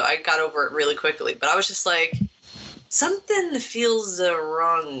feeling. So I got over it really quickly, but I was just like, something feels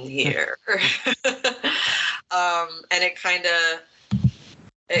wrong here. And it kind of,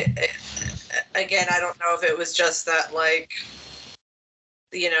 Again, I don't know if it was just that, like,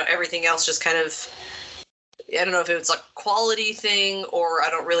 everything else just kind of, I don't know if it was like a quality thing, or I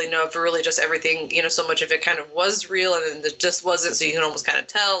don't really know if it really just everything, so much of it kind of was real and then it just wasn't. So you can almost kind of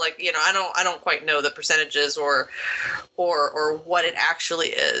tell, like, I don't quite know the percentages or what it actually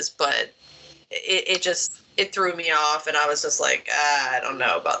is, but it threw me off, and I was just like, I don't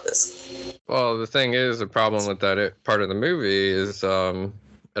know about this. Well, the thing is, the problem with that part of the movie is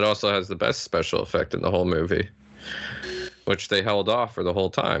it also has the best special effect in the whole movie, which they held off for the whole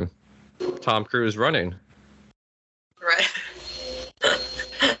time. Tom Cruise running. Right.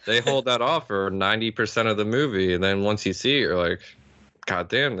 They hold that off for 90% of the movie, and then once you see it, you're like, God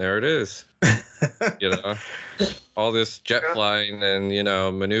damn, there it is. All this jet flying and,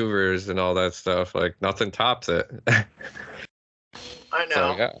 maneuvers and all that stuff, like, nothing tops it. I know.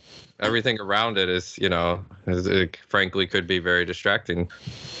 So, yeah, everything around it is, it frankly could be very distracting.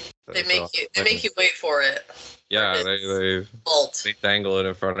 They make you wait for it. Yeah, they dangle it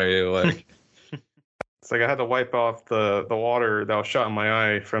in front of you, like. It's like I had to wipe off the water that was shot in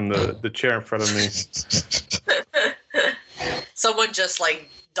my eye from the chair in front of me. Someone just like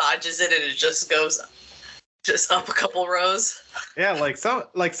dodges it and it just goes just up a couple rows. Yeah,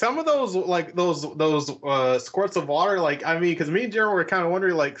 some of those squirts of water, like, I mean, because me and Jeremy were kind of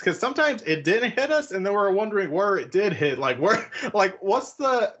wondering, like, because sometimes it didn't hit us, and then we're wondering where it did hit, like, what's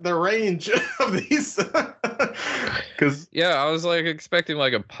the range of these? Because I was like expecting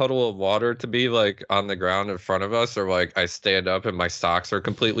like a puddle of water to be like on the ground in front of us, or like I stand up and my socks are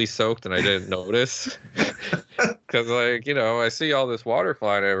completely soaked and I didn't notice. Because, like, I see all this water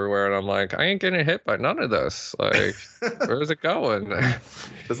flying everywhere, and I'm like, I ain't getting hit by none of this. Like, where's it going?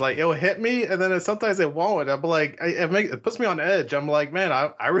 It's like, it'll hit me, and then sometimes it won't. I'm like, it puts me on edge. I'm like, man,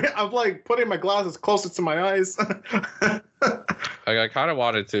 I'm like putting my glasses closer to my eyes. I kind of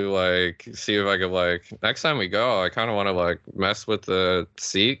wanted to, like, see if I could, like, next time we go, I kind of want to, like, mess with the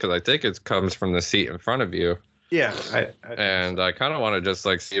seat, because I think it comes from the seat in front of you. Yeah. I kind of want to just,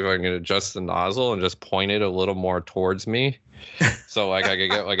 like, see if I can adjust the nozzle and just point it a little more towards me. So, like, I could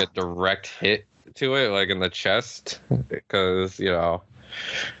get, like, a direct hit to it, like, in the chest. Because, like,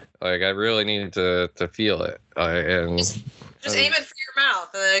 I really needed to feel it. And just aim it for your mouth,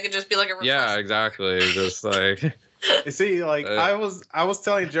 and then it could just be like a reflex. Yeah, exactly. Just, like... You see, like, I was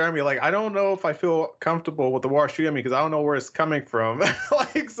telling Jeremy, like, I don't know if I feel comfortable with the water shooting me because I don't know where it's coming from.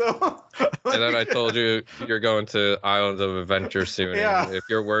 Like, so. Like, and then I told you you're going to Islands of Adventure soon. Yeah. And if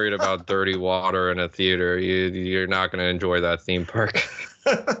you're worried about dirty water in a theater, you're not going to enjoy that theme park.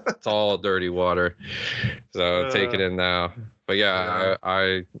 It's all dirty water. So take it in now. But yeah,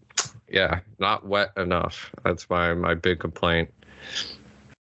 I not wet enough. That's my big complaint.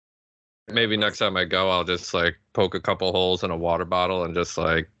 Maybe next time I go, I'll just like poke a couple holes in a water bottle and just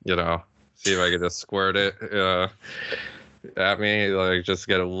like, see if I can just squirt it at me, like just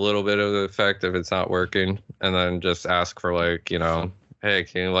get a little bit of the effect if it's not working, and then just ask for like, hey,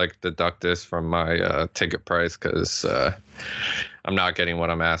 can you like deduct this from my ticket price, because I'm not getting what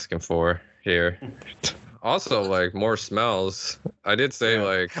I'm asking for here. Also, like, more smells. I did say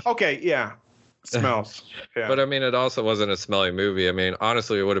like, okay, yeah. Smells. Yeah. But I mean, it also wasn't a smelly movie. I mean,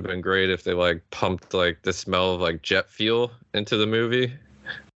 honestly, it would have been great if they like pumped like the smell of like jet fuel into the movie.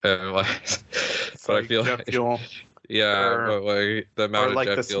 And like, but I feel jet like, fuel. Yeah, but like the amount of like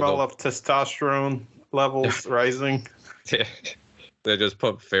jet the fuel, smell of testosterone levels rising. Yeah, they just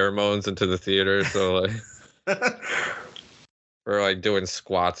put pheromones into the theater, so like we're like doing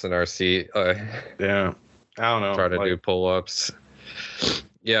squats in our seat. Yeah, I don't know. Trying to do pull-ups.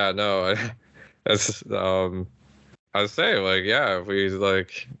 Yeah, no. That's I was saying, like, yeah, if we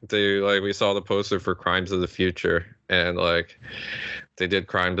we saw the poster for Crimes of the Future, and like they did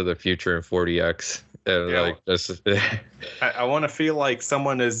Crime to the Future in 40X, and like this. I want to feel like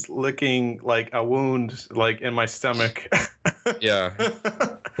someone is licking like a wound, like in my stomach. Yeah.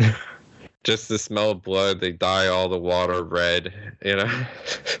 Just the smell of blood, they dye all the water red,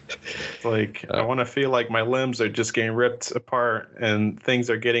 It's like I want to feel like my limbs are just getting ripped apart and things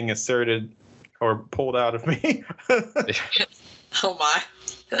are getting inserted or pulled out of me. Oh my.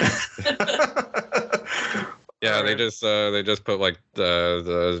 Yeah, they just put like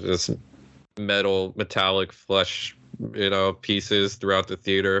this metallic flesh, pieces throughout the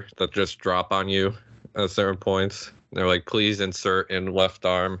theater that just drop on you at certain points. They're like, please insert in left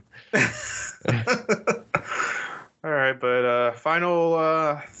arm. All right, but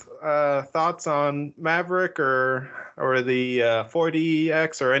final thoughts on Maverick or the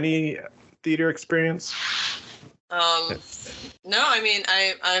 4DX or any theater experience? No, I mean,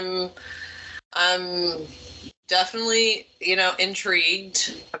 I'm definitely,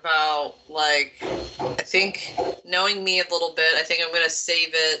 intrigued about, like, I think knowing me a little bit, I think I'm going to save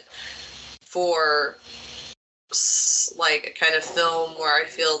it for, like, a kind of film where I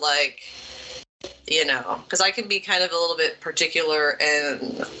feel like, because I can be kind of a little bit particular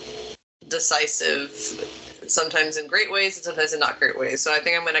and decisive, sometimes in great ways and sometimes in not great ways. So I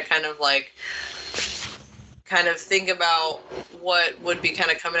think I'm going to kind of think about what would be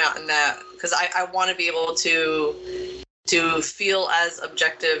kind of coming out in that, because I want to be able to feel as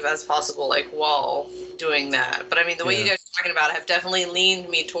objective as possible, like, while doing that. But I mean, the way you guys are talking about it have definitely leaned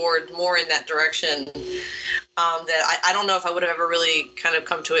me toward more in that direction, that I don't know if I would have ever really kind of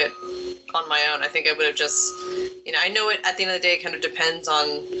come to it on my own. I think I would have just, I know it at the end of the day, it kind of depends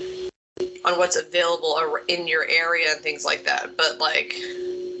on what's available in your area and things like that. But, like,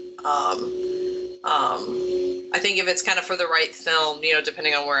 I think if it's kind of for the right film,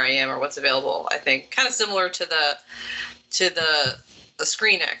 depending on where I am or what's available, I think kind of similar to the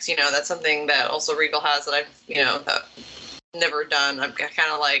Screen X, that's something that also Regal has that I've, that never done. I'm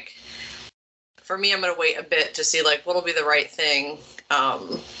kind of like, for me, I'm going to wait a bit to see, like, what'll be the right thing.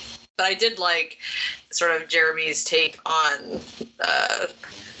 But I did like sort of Jeremy's take on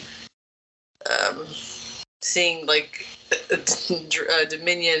seeing, like,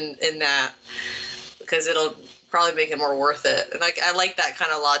 Dominion in that, because it'll probably make it more worth it. And, like, I like that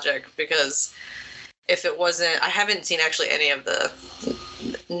kind of logic, because if it wasn't, I haven't seen actually any of the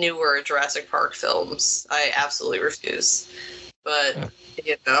newer Jurassic Park films. I absolutely refuse. But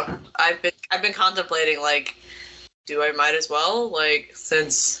I've been contemplating, like, do I might as well, like,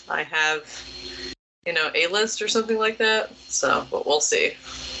 since I have, A-list or something like that. So, but we'll see.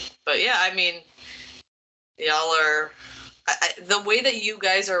 But yeah, I mean, y'all are, the way that you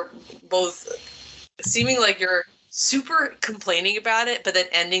guys are both seeming like you're super complaining about it, but then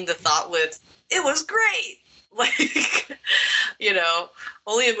ending the thought with, it was great. Like,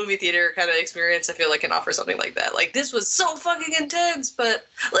 only a movie theater kind of experience, I feel like, can offer something like that. Like, this was so fucking intense, but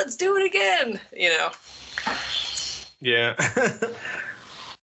let's do it again, Yeah.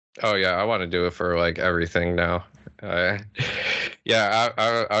 Oh yeah, I want to do it for, like, everything now. I'm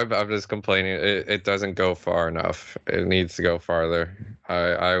just complaining. It doesn't go far enough. It needs to go farther.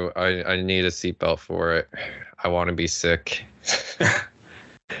 I need a seatbelt for it. I want to be sick.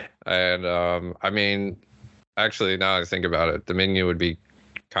 And I mean, actually, now I think about it, Dominion would be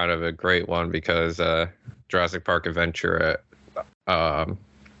kind of a great one, because Jurassic Park Adventure at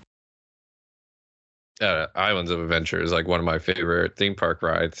Islands of Adventure is, like, one of my favorite theme park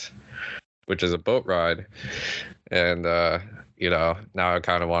rides, which is a boat ride. And now I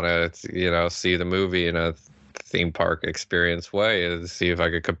kind of want to see the movie in a theme park experience way, and see if I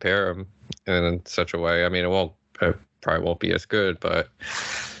could compare them in such a way. I mean, it probably won't be as good, but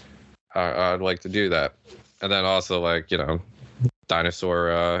I'd like to do that. And then also, like,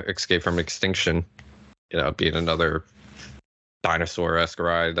 dinosaur Escape from Extinction, being another dinosaur-esque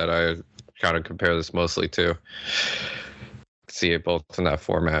ride that I kind of compare this mostly to. See it both in that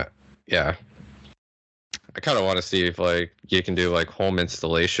format. Yeah. I kind of want to see if, like, you can do, like, home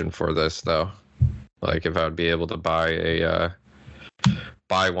installation for this, though. Like, if I would be able to buy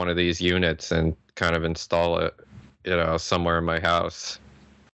one of these units and kind of install it, somewhere in my house.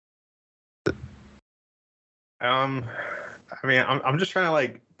 I mean, I'm just trying to,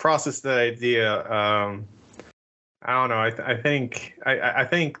 like, process the idea. I don't know. I think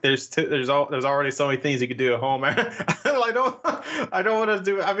there's already so many things you could do at home. I don't want to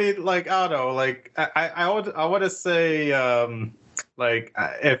do. I mean, like, I don't know. Like, I want to say, like,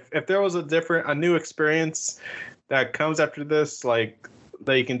 if there was a new experience that comes after this, like,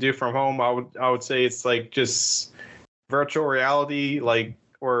 that you can do from home, I would say it's, like, just virtual reality, like,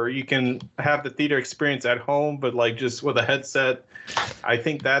 or you can have the theater experience at home, but, like, just with a headset. I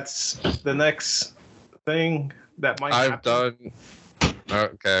think that's the next thing that might happen.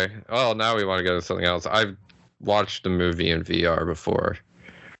 Okay. Well, now we want to go to something else. I've watched a movie in VR before.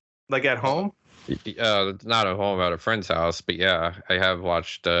 Like at home? Not at home, at a friend's house, but yeah, I have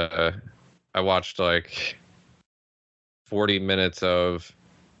watched. I watched, like, 40 minutes of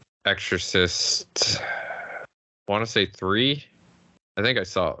Exorcist. I want to say 3. I think I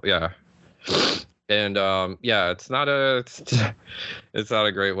saw. Yeah. And yeah, it's not a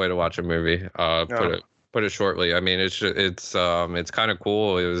great way to watch a movie. Put it shortly. I mean, it's kind of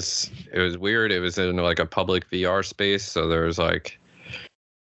cool. It was weird. It was in, like, a public VR space, so there was, like,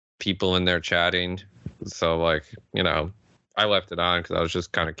 people in there chatting. So, like, I left it on because I was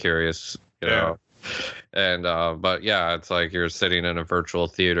just kind of curious, you know. And but yeah, it's like you're sitting in a virtual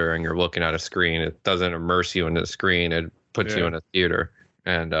theater and you're looking at a screen. It doesn't immerse you in the screen. It puts you in a theater.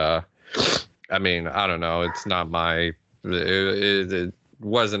 And I mean, I don't know. It's not my. It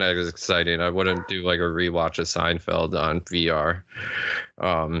wasn't as exciting. I wouldn't do like a rewatch of Seinfeld on VR.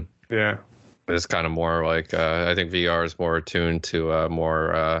 Yeah. It's kind of more like I think VR is more attuned to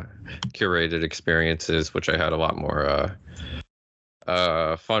more curated experiences, which I had a lot more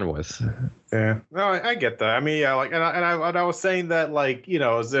fun with. Yeah, no, I get that. I mean, yeah, like, and I was saying that, like, you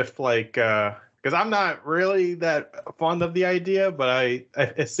know, as if like, because I'm not really that fond of the idea, but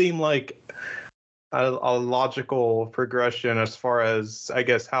it seemed like a logical progression as far as, I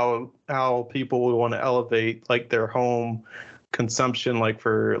guess, how people would want to elevate like their home consumption, like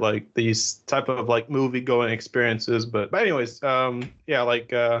for like these type of like movie going experiences. But anyways, yeah,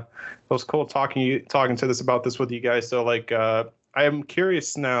 like it was cool talking to this about this with you guys. So like I am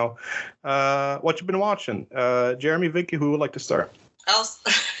curious now, what you've been watching. Jeremy, Vicky, who would like to start?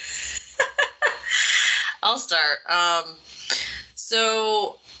 I'll start.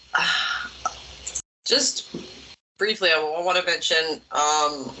 So just briefly, I want to mention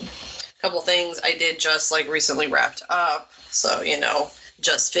a couple things I did just like recently wrapped up. So, you know,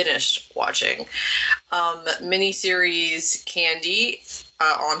 just finished watching miniseries Candy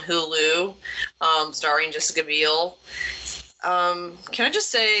on Hulu, starring Jessica Biel. Can I just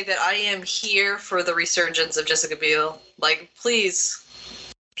say that I am here for the resurgence of Jessica Biel? Like, please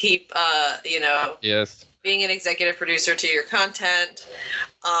keep, you know, yes, being an executive producer to your content.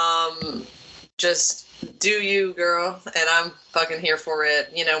 Just do you, girl, and I'm fucking here for it.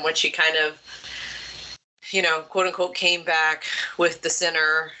 You know, when she kind of, you know, quote unquote, came back with The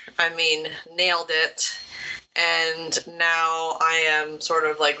Sinner, I mean, nailed it. And now I am sort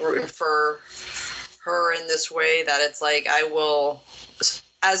of like rooting for her in this way that it's like I will,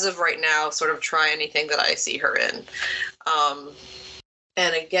 as of right now, sort of try anything that I see her in.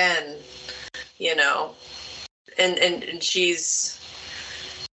 And again, you know, and she's,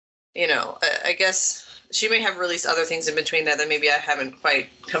 you know, I guess she may have released other things in between that maybe I haven't quite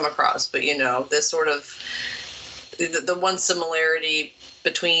come across, but, you know, this sort of, the one similarity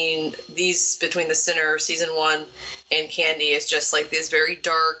between The Sinner season 1 and Candy is just like this very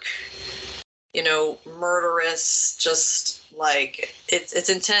dark, you know, murderous, just like it's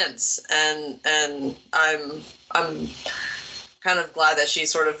intense, and I'm kind of glad that she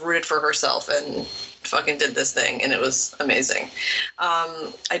sort of rooted for herself and fucking did this thing, and it was amazing.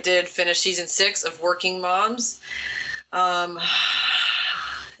 I did finish season 6 of Working Moms. You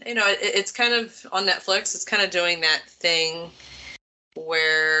know, it's kind of on Netflix. It's kind of doing that thing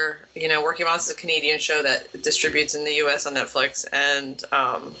where, you know, Working Moms is a Canadian show that distributes in the US on Netflix, and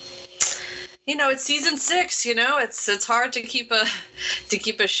you know, it's season 6. You know, it's hard to keep a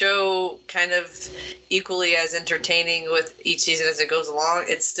show kind of equally as entertaining with each season as it goes along.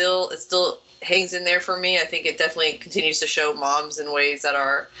 It still hangs in there for me. I think it definitely continues to show moms in ways that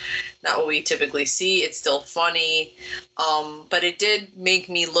are not what we typically see. It's still funny, but it did make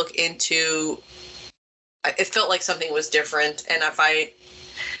me look into. It felt like something was different, and if I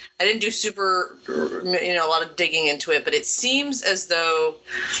didn't do super, you know, a lot of digging into it, but it seems as though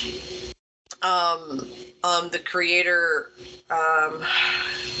the creator,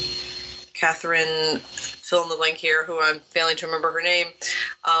 Catherine, fill in the blank here, who I'm failing to remember her name,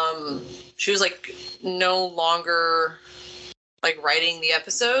 she was like no longer like writing the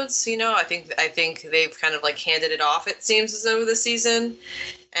episodes. You know, I think they've kind of like handed it off, it seems as though, this season.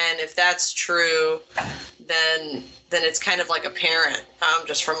 And if that's true, then it's kind of like apparent,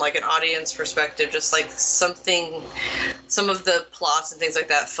 just from like an audience perspective, just like some of the plots and things like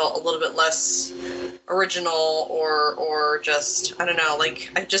that felt a little bit less original, or just, I don't know,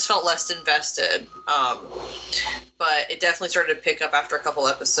 like I just felt less invested. But it definitely started to pick up after a couple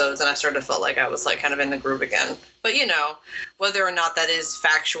episodes, and I started to feel like I was like kind of in the groove again. But, you know, whether or not that is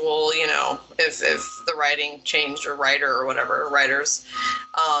factual, you know, if the writing changed, or writer or whatever, writers,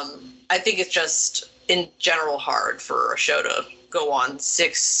 I think it's just in general hard for a show to go on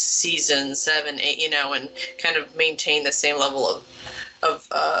 6 seasons, 7, 8, you know, and kind of maintain the same level of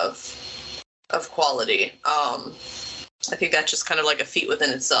quality. I think that's just kind of like a feat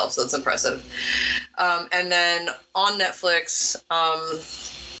within itself, so it's impressive. And then on Netflix,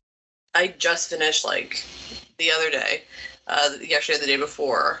 I just finished like the other day, yesterday, the day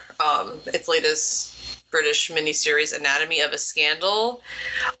before, its latest British miniseries, Anatomy of a Scandal.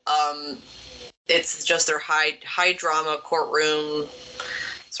 It's just their high drama courtroom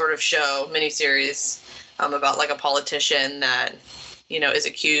sort of show, miniseries, about like a politician that, you know, is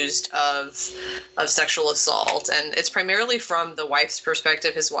accused of sexual assault, and it's primarily from the wife's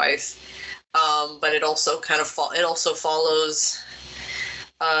perspective, his wife, but it also kind of follows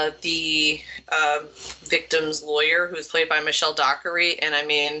the victim's lawyer, who's played by Michelle Dockery, and I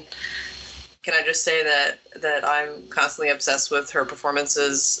mean, can I just say that I'm constantly obsessed with her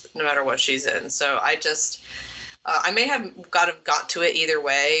performances, no matter what she's in. So I just, I may have got to it either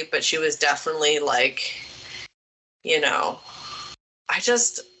way, but she was definitely like, you know,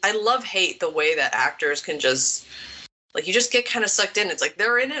 I love hate the way that actors can just, like, you just get kind of sucked in. It's like,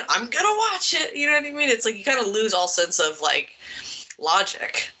 they're in it, I'm gonna watch it. You know what I mean? It's like you kind of lose all sense of like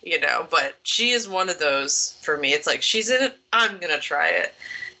logic, you know, but she is one of those for me. It's like, she's in it, I'm gonna try it.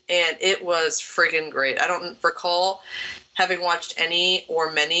 And it was friggin' great. I don't recall having watched any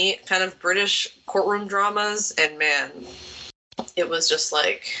or many kind of British courtroom dramas, and man, it was just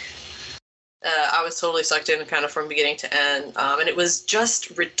like, I was totally sucked in kind of from beginning to end. And it was just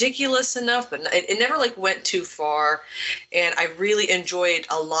ridiculous enough, but it never like went too far. And I really enjoyed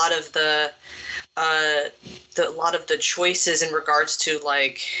a lot of the choices in regards to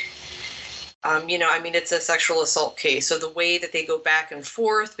like, you know, I mean, it's a sexual assault case. So the way that they go back and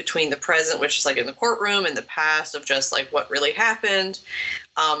forth between the present, which is like in the courtroom, and the past of just like what really happened.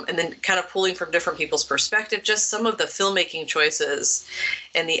 And then kind of pulling from different people's perspective, just some of the filmmaking choices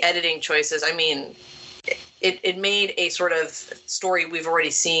and the editing choices. I mean, it made a sort of story we've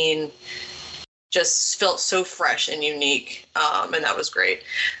already seen just felt so fresh and unique. And that was great.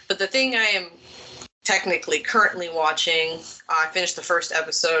 But the thing I am technically currently watching, I finished the first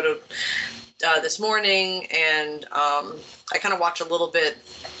episode of this morning, and I kind of watch a little bit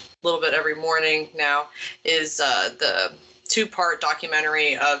every morning now, is the 2-part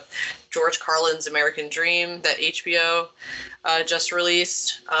documentary of George Carlin's American Dream that HBO just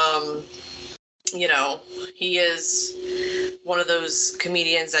released. You know, he is one of those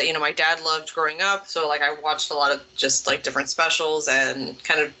comedians that, you know, my dad loved growing up. So like I watched a lot of just like different specials and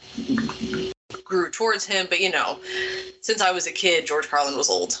kind of grew towards him. But, you know, since I was a kid, George Carlin was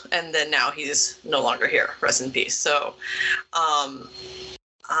old, and then now he's no longer here. Rest in peace. So,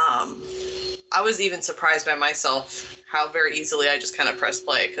 I was even surprised by myself how very easily I just kind of press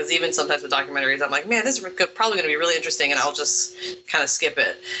play, because even sometimes with documentaries, I'm like, man, this is probably going to be really interesting, and I'll just kind of skip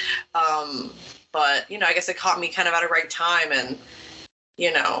it. But, you know, I guess it caught me kind of at a right time, and,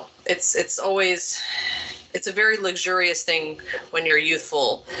 you know, it's always, it's a very luxurious thing when you're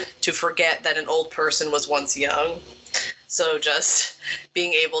youthful to forget that an old person was once young. So just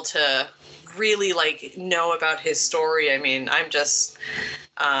being able to really like know about his story, I mean, I'm just,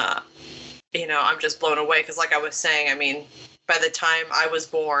 you know, I'm just blown away, because like I was saying, I mean, by the time I was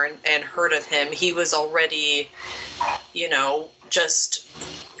born and heard of him, he was already, you know, just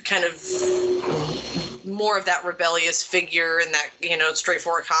kind of more of that rebellious figure and that, you know,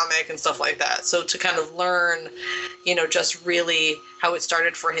 straightforward comic and stuff like that. So to kind of learn, you know, just really how it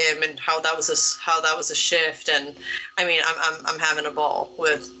started for him and how that was a shift. And I mean, I'm having a ball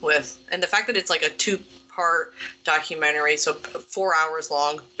with, and the fact that it's like a 2-part documentary, so 4 hours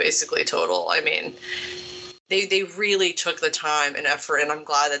long, basically total. I mean, they really took the time and effort, and I'm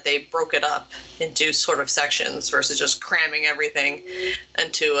glad that they broke it up into sort of sections versus just cramming everything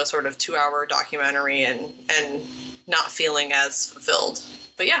into a sort of 2-hour documentary and not feeling as fulfilled.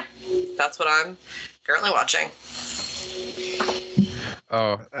 But yeah, that's what I'm currently watching.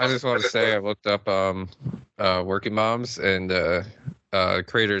 Oh, I just want to say I looked up Working Moms, and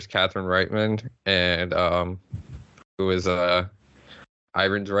creator's Catherine Reitman, and who is Ivan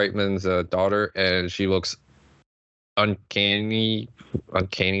Reitman's daughter, and she looks uncannily,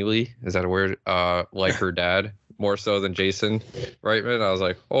 is that a word? Like her dad, more so than Jason Reitman. I was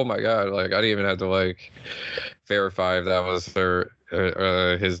like, oh my god, like I didn't even have to like verify if that was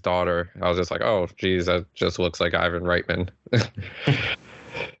his daughter. I was just like, oh geez, that just looks like Ivan Reitman.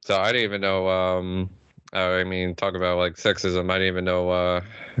 So I didn't even know, I mean, talk about like sexism, I didn't even know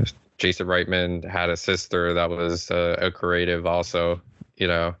Jason Reitman had a sister that was a creative also, you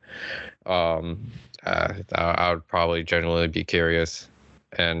know. I would probably genuinely be curious,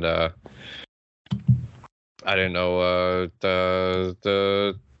 and I didn't know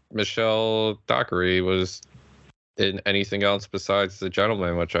the Michelle Dockery was in anything else besides The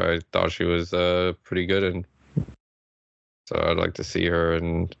Gentleman, which I thought she was pretty good in. So I'd like to see her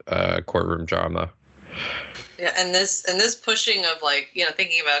in courtroom drama. Yeah, and this pushing of like, you know,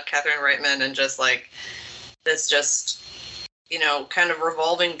 thinking about Catherine Reitman and just like this just, you know, kind of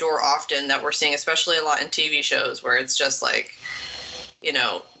revolving door often that we're seeing, especially a lot in TV shows, where it's just like, you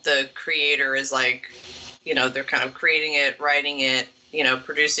know, the creator is like, you know, they're kind of creating it, writing it, you know,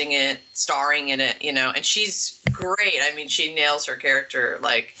 producing it, starring in it, you know, and she's great. I mean, she nails her character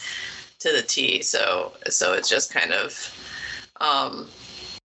like to the T. So it's just kind of,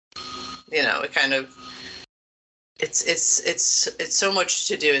 you know, it kind of, it's so much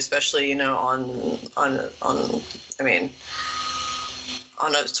to do, especially, you know, on I mean,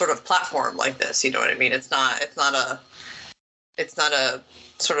 on a sort of platform like this. You know what I mean? It's not a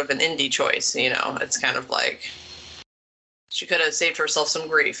sort of an indie choice. You know, it's kind of like she could have saved herself some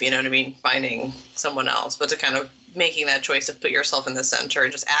grief. You know what I mean? Finding someone else, but to kind of making that choice to put yourself in the center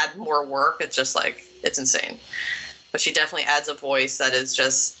and just add more work, it's just like, it's insane. But she definitely adds a voice that is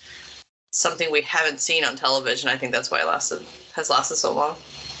just something we haven't seen on television. I think that's why it has lasted so long.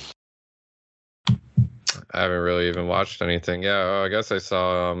 I haven't really even watched anything. Yeah, I guess I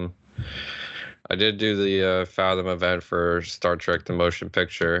saw. I did do the Fathom event for Star Trek: The Motion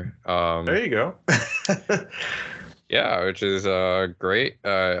Picture. There you go. Yeah, which is great.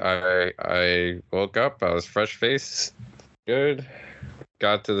 I woke up. I was fresh faced, good.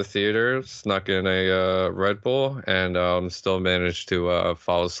 Got to the theater, snuck in a Red Bull, and still managed to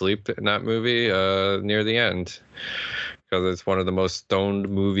fall asleep in that movie near the end, because it's one of the most stoned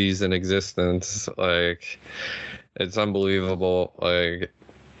movies in existence. Like, it's unbelievable. Like,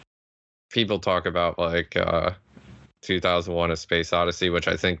 people talk about like 2001: A Space Odyssey, which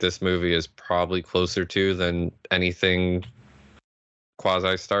I think this movie is probably closer to than anything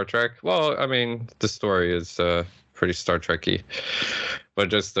quasi Star Trek. Well, I mean, the story is pretty Star Trek-y, but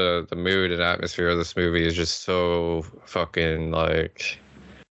just the mood and atmosphere of this movie is just so fucking like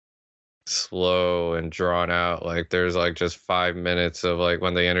slow and drawn out. Like, there's like just 5 minutes of like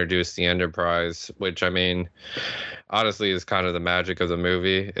when they introduce the Enterprise, which, I mean, honestly is kind of the magic of the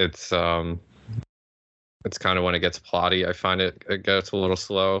movie. It's kind of when it gets plotty, I find it gets a little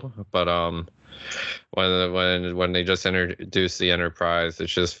slow. But when they just introduce the Enterprise,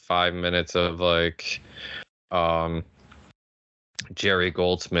 it's just 5 minutes of like Jerry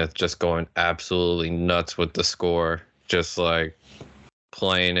Goldsmith just going absolutely nuts with the score, just like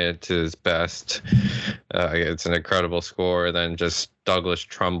playing it to his best. It's an incredible score. Then just Douglas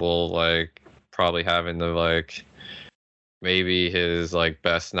Trumbull, like, probably having the like maybe his like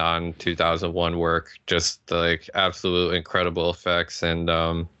best non-2001 work, just like absolute incredible effects. And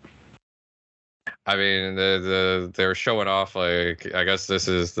I mean, they're showing off, like, I guess this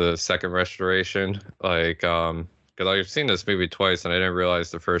is the second restoration, like because I've seen this movie twice and I didn't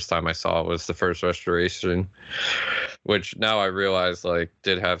realize the first time I saw it was the first restoration, which now I realize like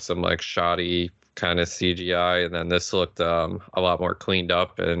did have some like shoddy kind of CGI, and then this looked a lot more cleaned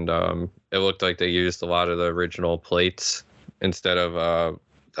up, and it looked like they used a lot of the original plates instead of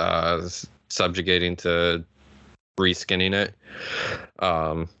subjugating to reskinning it.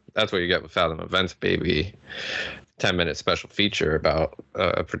 That's what you get with Fathom Events, baby. 10-minute special feature about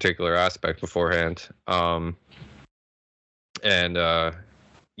a particular aspect beforehand.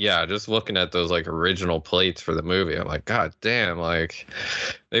 Yeah, just looking at those like original plates for the movie, I'm like, God damn, like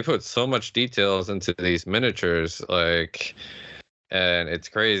they put so much details into these miniatures, like, and it's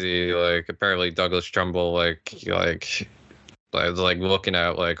crazy. Like, apparently Douglas Trumbull, like I was like looking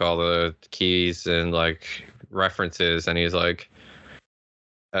at like all the keys and like references, and he's like,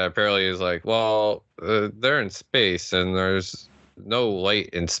 apparently he's like, well, they're in space and there's no light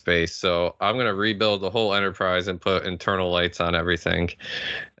in space, so I'm gonna rebuild the whole Enterprise and put internal lights on everything.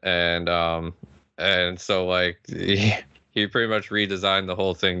 And so like he pretty much redesigned the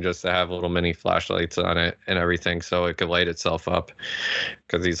whole thing just to have little mini flashlights on it and everything, so it could light itself up.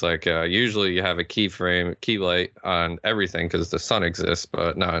 Because he's like, usually you have a key light on everything because the sun exists,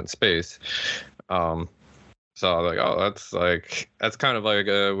 but not in space. So I was like, oh, that's kind of like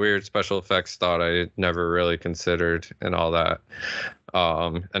a weird special effects thought I never really considered and all that.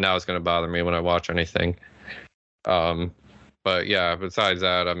 And now it's going to bother me when I watch anything. But yeah, besides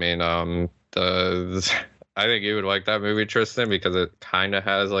that, I mean, I think you would like that movie, Tristan, because it kind of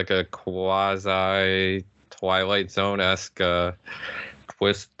has like a quasi Twilight Zone-esque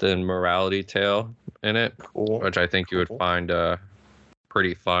twist and morality tale in it, cool. Which I think you would find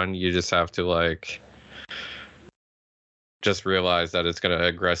pretty fun. You just have to like just realize that it's going to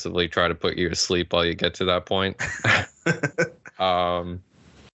aggressively try to put you to sleep while you get to that point. But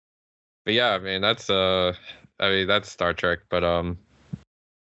yeah, I mean, that's Star Trek, but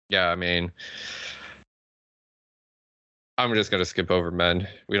yeah, I mean, I'm just going to skip over Men.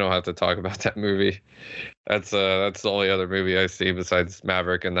 We don't have to talk about that movie. That's the only other movie I see besides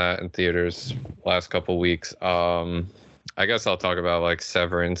Maverick and that in theaters last couple weeks. I guess I'll talk about like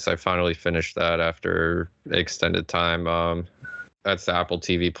Severance. I finally finished that after extended time. That's the Apple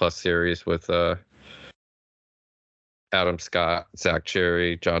TV Plus series with Adam Scott, Zach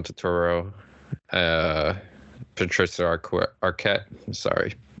Cherry, John Turturro, Patricia Arquette.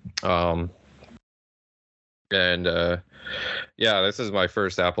 Sorry. Yeah, this is my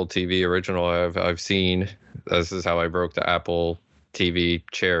first Apple TV original I've seen. This is how I broke the Apple TV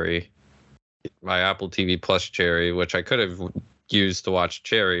cherry. My Apple TV Plus cherry, which I could have use to watch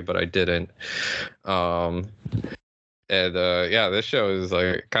Cherry, but I didn't. This show is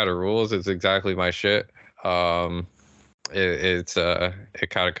like kind of rules. It's exactly my shit. It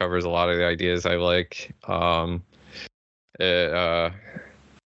kind of covers a lot of the ideas I like. It's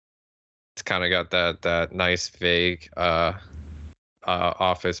kind of got that nice vague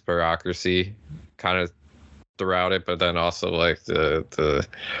office bureaucracy kind of throughout it, but then also like the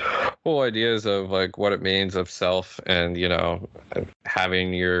whole ideas of like what it means of self and, you know,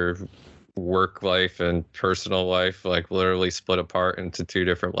 having your work life and personal life like literally split apart into two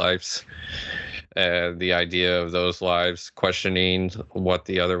different lives, and the idea of those lives questioning what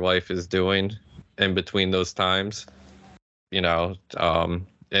the other life is doing in between those times, you know,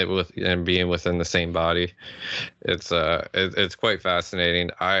 and being within the same body. It's quite fascinating.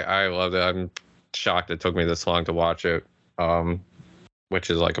 I love it. I'm shocked it took me this long to watch it, which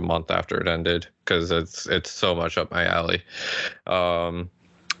is like a month after it ended, because it's so much up my alley.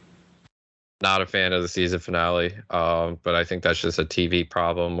 Not a fan of the season finale, but I think that's just a TV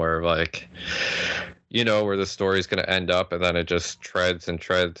problem where, like, you know, where the story's going to end up, and then it just treads and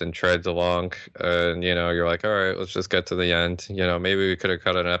treads and treads along, and, you know, you're like, all right, let's just get to the end. You know, maybe we could have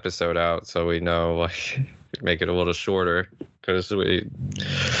cut an episode out so we know, like, make it a little shorter, because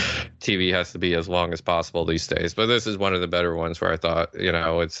TV has to be as long as possible these days. But this is one of the better ones where I thought, you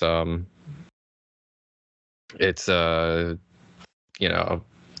know, it's you know,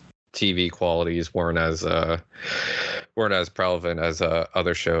 TV qualities weren't as prevalent as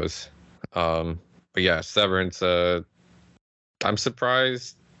other shows. But yeah, Severance. I'm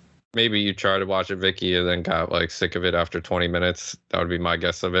surprised. Maybe you tried to watch it, Vicky, and then got like sick of it after 20 minutes. That would be my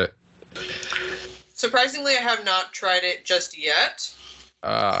guess of it. Surprisingly, I have not tried it just yet.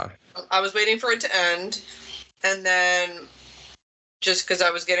 I was waiting for it to end, and then just because I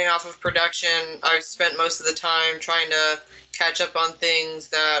was getting off of production, I spent most of the time trying to catch up on things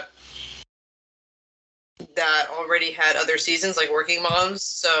that already had other seasons, like Working Moms.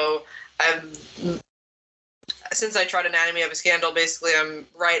 So since I tried Anatomy of a Scandal, basically I'm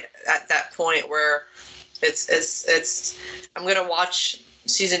right at that point where it's I'm gonna watch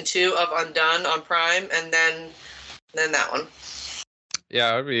season 2 of Undone on Prime, and then that one.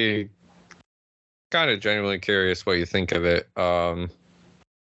 Yeah, I'd be kind of genuinely curious what you think of it.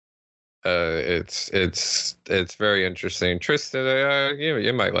 It's very interesting. Tristan,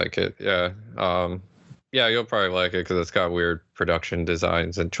 you might like it. Yeah. Yeah, you'll probably like it because it's got weird production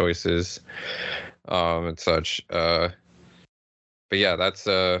designs and choices, and such. But yeah, that's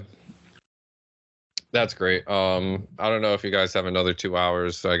great. I don't know if you guys have another 2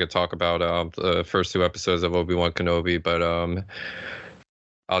 hours so I could talk about the first 2 episodes of Obi-Wan Kenobi, but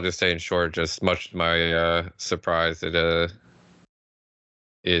I'll just say in short, just much to my surprise,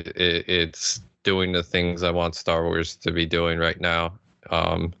 it's doing the things I want Star Wars to be doing right now,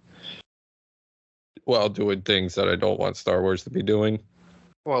 while doing things that I don't want Star Wars to be doing.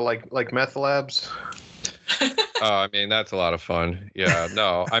 Well, like meth labs. I mean, that's a lot of fun. Yeah,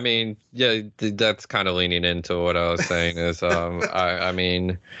 no, I mean, yeah, that's kind of leaning into what I was saying is, I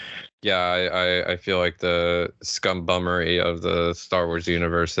mean, yeah, I feel like the scumbummery of the Star Wars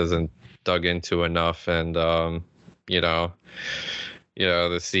universe isn't dug into enough, and you know,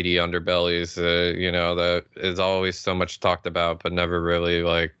 the seedy underbellies, you know, that is always so much talked about but never really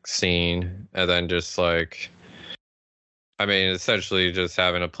like seen, and then just like, I mean, essentially just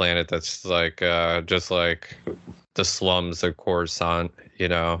having a planet that's like just like the slums of Coruscant, you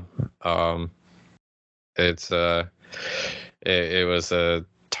know. It was a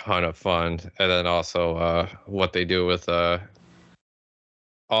ton of fun, and then also what they do with all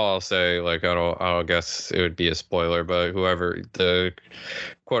I'll say, like, I don't guess it would be a spoiler, but whoever the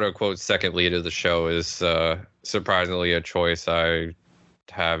quote unquote second lead of the show is surprisingly a choice I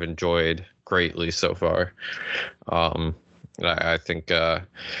have enjoyed greatly so far. I think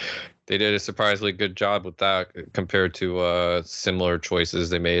they did a surprisingly good job with that compared to similar choices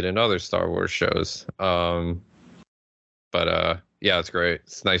they made in other Star Wars shows. But yeah, it's great.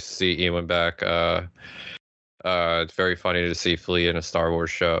 It's nice to see Ewan back. It's very funny to see Flea in a Star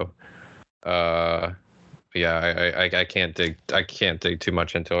Wars show. Yeah, I can't dig too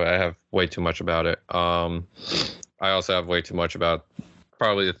much into it. I have way too much about it. I also have way too much about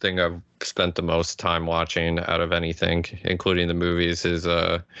probably the thing I've spent the most time watching out of anything, including the movies, is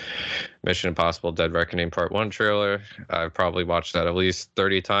Mission Impossible Dead Reckoning Part 1 trailer. I've probably watched that at least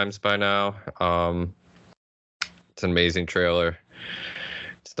 30 times by now. It's an amazing trailer.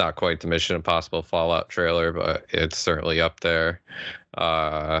 It's not quite the Mission Impossible Fallout trailer, but it's certainly up there.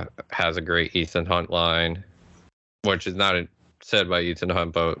 Has a great Ethan Hunt line, which is not said by Ethan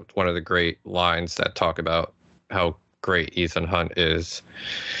Hunt, but one of the great lines that talk about how great Ethan Hunt has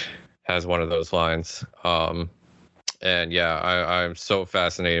one of those lines. And yeah, I'm so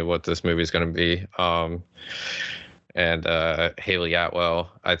fascinated what this movie is going to be. And Haley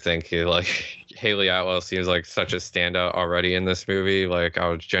Atwell, I think Haley Atwell seems like such a standout already in this movie. Like, I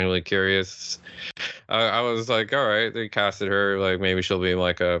was genuinely curious. I was like, all right, they casted her, like maybe she'll be in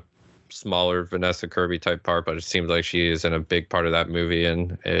like a smaller Vanessa Kirby type part, but it seems like she is in a big part of that movie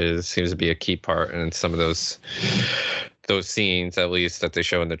and seems to be a key part in some of those scenes, at least, that they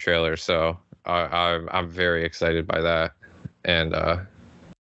show in the trailer. So I'm very excited by that. And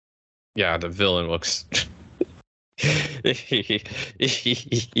yeah, the villain looks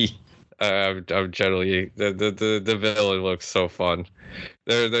I'm generally the villain looks so fun.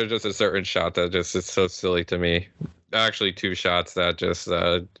 There's just a certain shot that just is so silly to me. Actually, two shots that just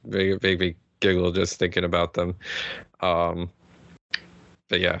make me giggle just thinking about them.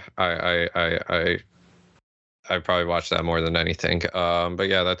 But yeah, I probably watched that more than anything. But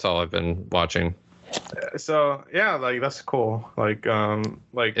yeah, that's all I've been watching. So yeah, like that's cool. Like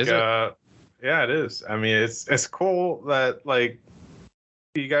Is it? Yeah, it is. I mean, it's cool that like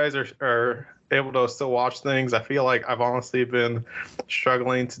you guys are able to still watch things. I feel like I've honestly been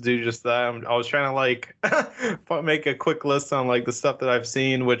struggling to do just that. I was trying to like make a quick list on like the stuff that I've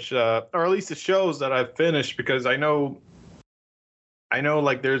seen, which or at least the shows that I've finished, because I know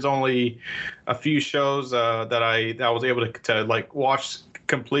like there's only a few shows that I was able to like watch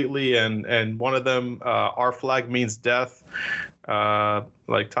completely, and one of them, Our Flag Means Death,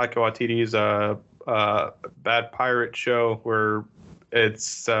 like Taika Waititi's Bad Pirate show, where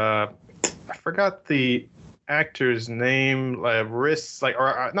it's I forgot the actor's name, like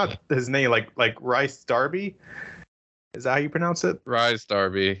not his name, like Rice Darby. Is that how you pronounce it? Rice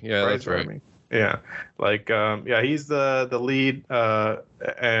Darby. Yeah, Rice that's right. Darby. Yeah, like yeah, he's the lead,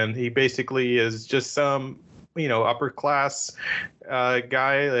 and he basically is just some upper class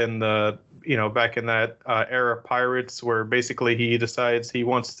guy, and back in that era of pirates, where basically he decides he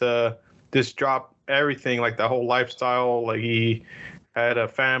wants to just drop everything, like the whole lifestyle. Like he had a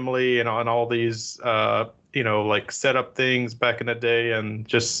family and on all these like set up things back in the day, and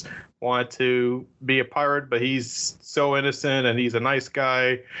just wanted to be a pirate. But he's so innocent, and he's a nice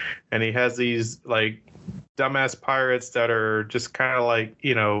guy, and he has these like dumbass pirates that are just kind of like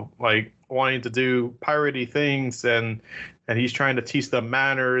like wanting to do piratey things, and he's trying to teach them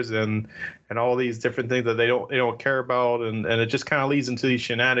manners and all these different things that they don't care about, and it just kind of leads into these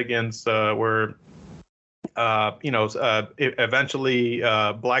shenanigans where eventually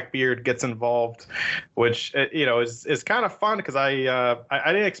Blackbeard gets involved, which is kind of fun, because I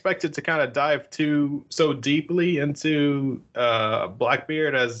didn't expect it to kind of dive so deeply into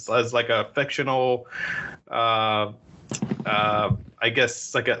Blackbeard as like a fictional I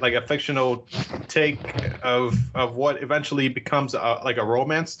guess like a fictional take of what eventually becomes like a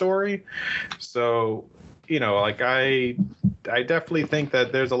romance story. So like I definitely think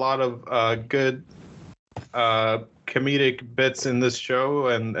that there's a lot of good comedic bits in this show,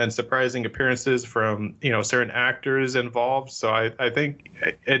 and surprising appearances from certain actors involved. So I think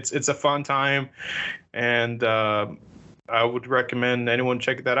it's a fun time, and I would recommend anyone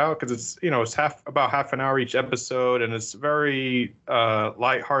check that out, because it's it's about half an hour each episode, and it's very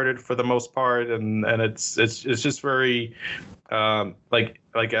lighthearted for the most part, and it's just very like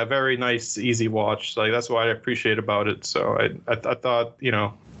a very nice, easy watch. Like that's what I appreciate about it. So I thought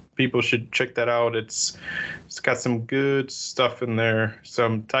people should check that out. It's got some good stuff in there,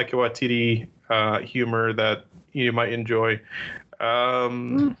 some Taika Waititi humor that you might enjoy.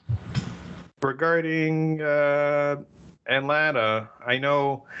 Regarding Atlanta, I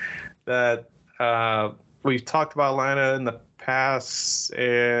know that we've talked about Atlanta in the past,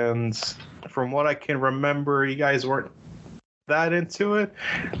 and from what I can remember, you guys weren't that into it.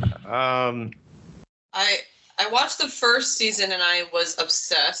 I watched the first season and I was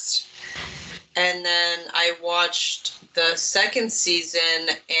obsessed. And then I watched the second season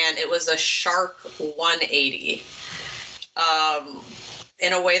and it was a sharp 180.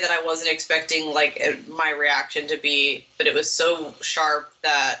 In a way that I wasn't expecting my reaction to be, but it was so sharp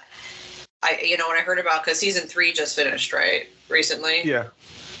that when I heard about, because season 3 just finished, right? Recently. Yeah.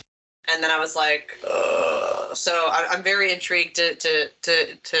 And then I was like, so I'm very intrigued to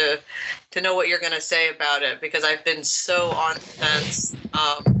know what you're going to say about it, because I've been so on the fence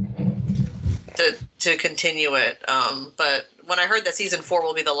to continue it. But when I heard that season 4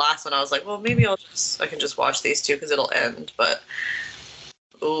 will be the last one, I was like, well, maybe I can just watch these two because it'll end. But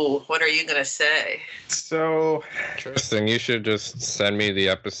ooh, what are you going to say? So interesting. You should just send me the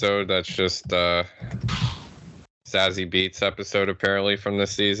episode that's just Zazie Beetz episode apparently from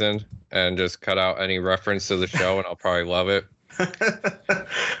this season, and just cut out any reference to the show, and I'll probably love it.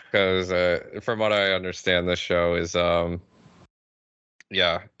 Because from what I understand, this show is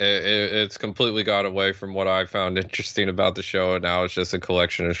it's completely got away from what I found interesting about the show, and now it's just a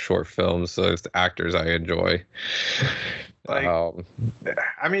collection of short films. So it's the actors I enjoy. Like,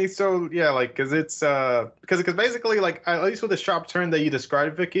 I mean, so yeah, like, because it's because basically, like, at least with the sharp turn that you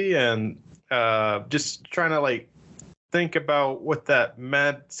described, Vicky, and just trying to like think about what that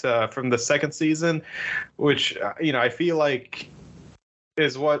meant from the second season, which I feel like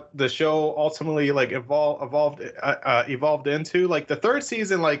is what the show ultimately like evolved into. Like the third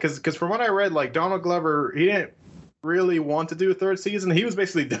season, like because from what I read, like Donald Glover, he didn't really want to do a third season. He was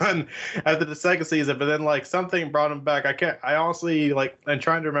basically done after the second season, but then like something brought him back. I honestly, like, I'm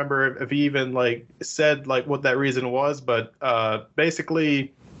trying to remember if he even like said like what that reason was, but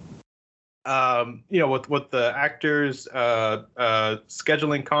basically with the actors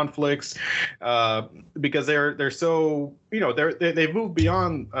scheduling conflicts, because they're so they've moved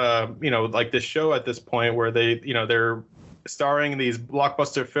beyond like this show at this point where they're starring in these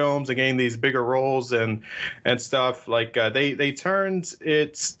blockbuster films and getting these bigger roles and stuff. Like they turned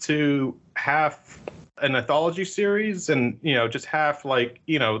it to half an anthology series and just half like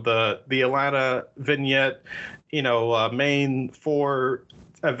the Atlanta vignette, main four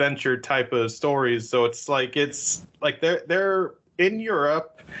adventure type of stories. So it's like they're in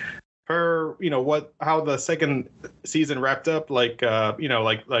Europe per how the second season wrapped up, like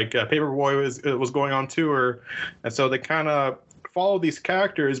Paperboy was going on tour, and so they kind of follow these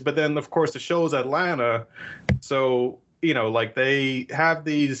characters, but then of course the show's Atlanta, so like they have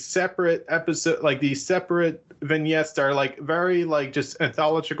these separate episodes, like these separate vignettes that are like very like just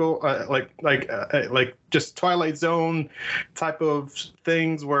anthological, like just Twilight Zone type of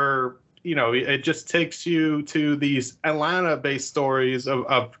things where it just takes you to these Atlanta-based stories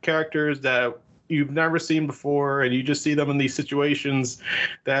of characters that you've never seen before, and you just see them in these situations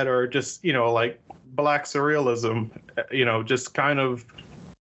that are just like black surrealism, just kind of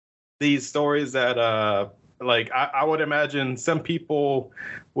these stories that like I would imagine some people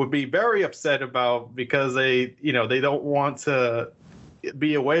would be very upset about, because they don't want to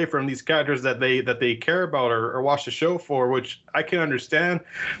be away from these characters that they care about or watch the show for, which I can understand.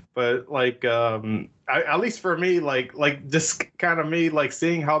 But like at least for me, like just kind of me like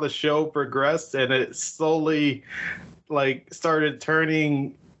seeing how the show progressed and it slowly like started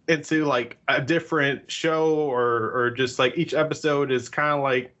turning into like a different show, or just like each episode is kind of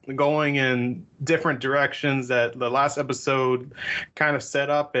like going in different directions that the last episode kind of set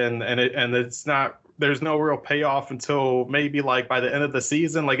up, and it's not, there's no real payoff until maybe like by the end of the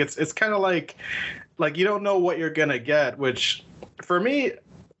season. Like it's kind of like you don't know what you're gonna get, which for me,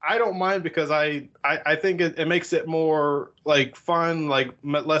 I don't mind, because I think it makes it more like fun, like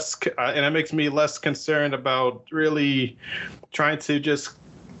less, and it makes me less concerned about really trying to just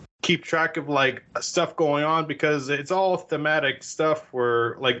keep track of like stuff going on, because it's all thematic stuff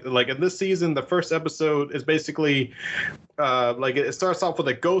where like in this season, the first episode is basically like it starts off with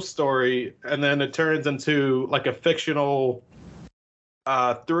a ghost story, and then it turns into like a fictional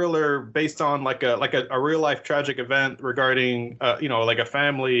thriller based on like a real life tragic event regarding like a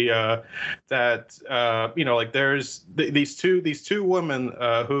family that like there's these two women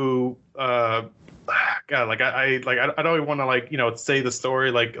who God, like I don't even want to like say the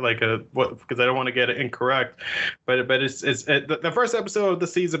story like what, because I don't want to get it incorrect, but it's the first episode of the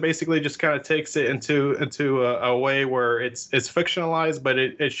season basically just kind of takes it into a way where it's fictionalized, but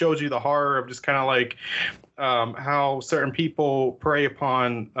it shows you the horror of just kind of like how certain people prey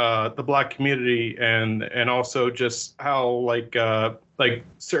upon the Black community, and also just how like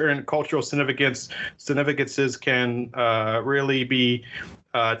certain cultural significances can really be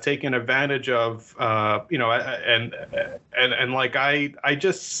taken advantage of, and like I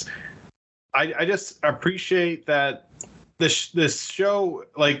just appreciate that this show,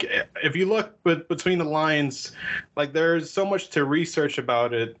 like if you look between the lines, like there's so much to research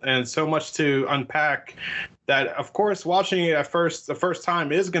about it and so much to unpack, that of course watching it the first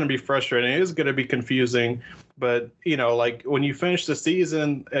time is going to be frustrating, it is going to be confusing, but like when you finish the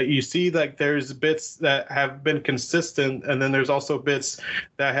season, you see like there's bits that have been consistent, and then there's also bits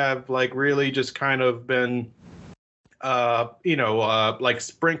that have like really just kind of been like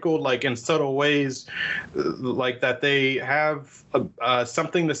sprinkled like in subtle ways, like that they have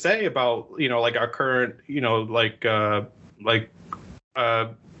something to say about like our current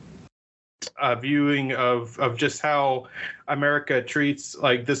viewing of just how America treats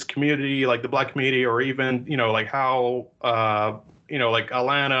like this community, like the Black community, or even like how like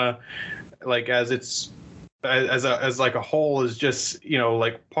Atlanta, like as it's as like a whole is just, you know,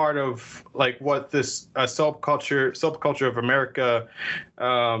 like part of like what this subculture of America,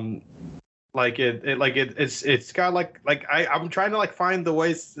 it's got like I'm trying to like find the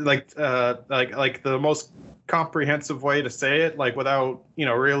ways like the most comprehensive way to say it, like without, you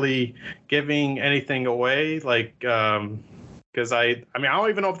know, really giving anything away, like because I mean I don't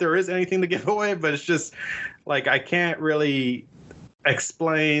even know if there is anything to give away, but it's just like I can't really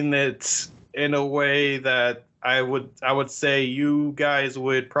explain it in a way that I would say you guys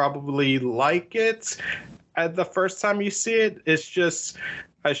would probably like it at the first time you see it. It's just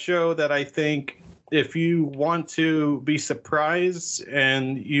a show that I think if you want to be surprised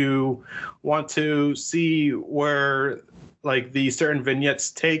and you want to see where like the certain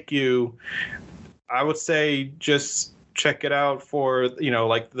vignettes take you, I would say just check it out for, you know,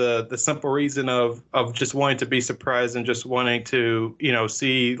 like the simple reason of just wanting to be surprised and just wanting to, you know,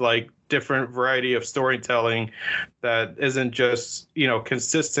 see like different variety of storytelling that isn't just, you know,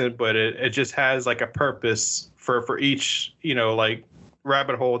 consistent, but it just has like a purpose for each, you know, like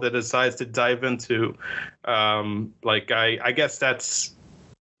rabbit hole that decides to dive into. Like I guess that's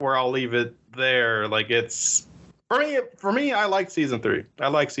where I'll leave it there. Like it's for me I like season 3. I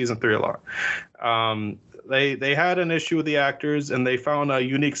like season 3 a lot. They had an issue with the actors, and they found a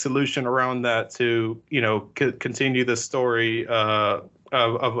unique solution around that to, you know, continue the story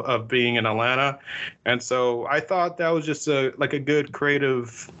of being in Atlanta. And so I thought that was just a good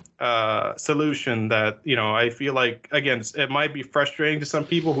creative solution that, you know, I feel like, again, it might be frustrating to some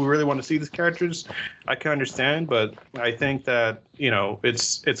people who really want to see these characters. I can understand, but I think that, you know,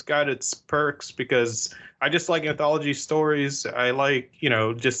 it's got its perks because I just like anthology stories. I like, you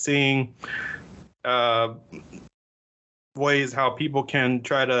know, just seeing ways how people can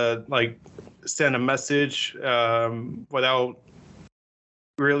try to like send a message without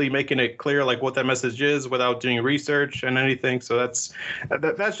really making it clear like what that message is without doing research and anything. So that's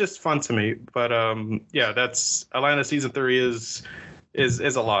just fun to me. But yeah, that's Atlanta season 3 is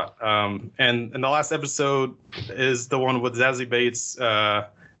a lot. And the last episode is the one with Zazie Bates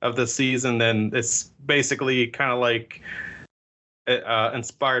of the season. And it's basically kind of like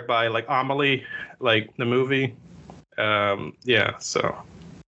inspired by like Amelie, like the movie. Yeah, so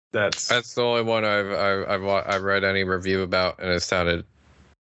that's the only one I've read any review about, and it sounded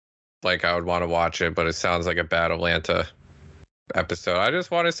like I would want to watch it, but it sounds like a bad Atlanta episode. I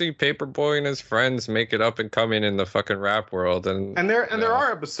just want to see Paperboy and his friends make it up and come in the fucking rap world, and there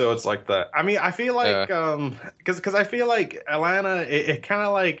are episodes like that. I mean, I feel like because I feel like Atlanta it kind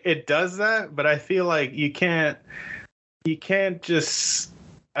of like it does that, but I feel like you can't just,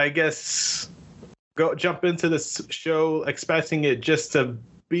 I guess, jump into this show expecting it just to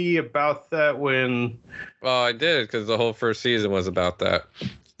be about that when. Well, I did, because the whole first season was about that.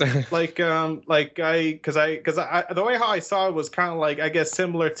 the way how I saw it was kind of like, I guess,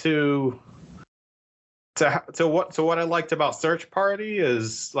 similar to what I liked about Search Party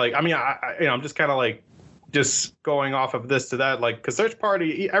is like, I mean, I'm just kind of like just going off of this to that, like, because Search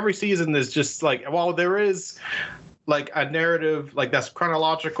Party every season is just like, while there is like a narrative like that's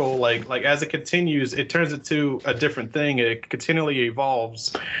chronological, like as it continues it turns into a different thing. It continually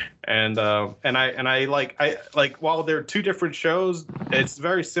evolves, and I like while they're two different shows, it's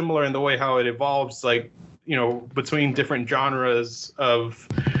very similar in the way how it evolves, like, you know, between different genres of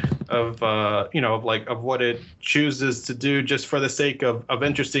you know, like of what it chooses to do just for the sake of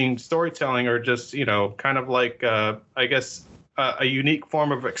interesting storytelling, or just, you know, kind of like I guess a unique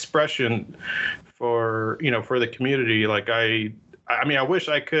form of expression for, you know, for the community. Like I mean, I wish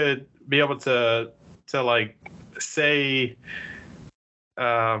I could be able to like say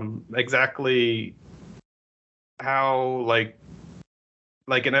exactly how like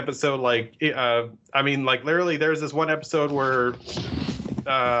an episode like I mean, like literally there's this one episode where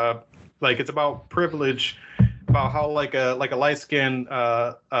like it's about privilege, about how like a light-skinned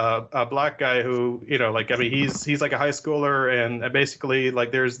a black guy who, you know, like, I mean, he's like a high schooler, and basically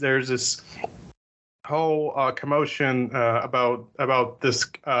like there's this whole commotion about this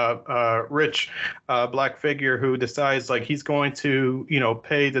rich black figure who decides like he's going to, you know,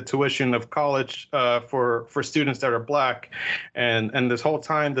 pay the tuition of college for students that are black, and this whole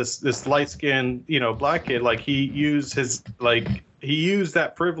time this light-skinned, you know, black kid, like he used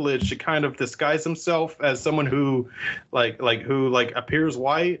that privilege to kind of disguise himself as someone who who appears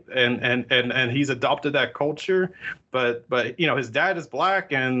white, and he's adopted that culture. But you know, his dad is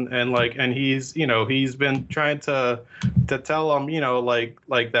black, and he's, you know, he's been trying to tell him, you know,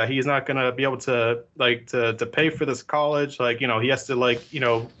 like that he's not gonna be able to to pay for this college. Like, you know, he has to, like, you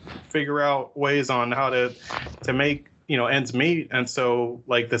know, figure out ways on how to make, ends meet. And so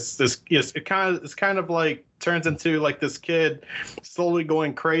like this yes, it's kind of like turns into like this kid slowly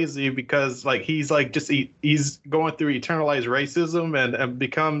going crazy because like he's like just he's going through eternalized racism and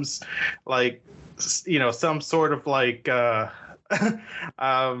becomes like some sort of like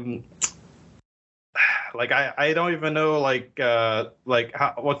like I don't even know like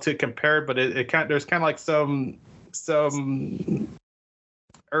how, what to compare, but it kind there's kind of like some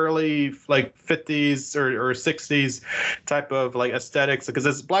early like 50s or 60s type of like aesthetics because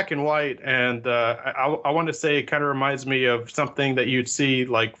it's black and white, and I want to say it kind of reminds me of something that you'd see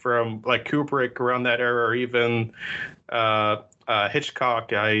like from like Kubrick around that era, or even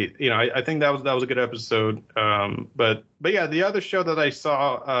Hitchcock. I think that was a good episode. But yeah, the other show that I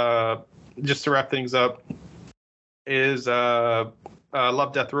saw just to wrap things up is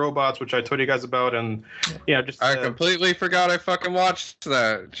Love, Death, Robots, which I told you guys about, and just I completely forgot I fucking watched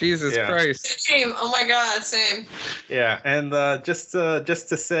that. Jesus Christ. Same. Oh my God, same. Yeah, and just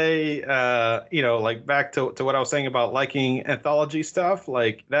to say, like back to what I was saying about liking anthology stuff,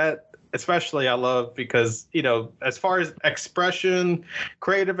 like that. Especially I love because, as far as expression,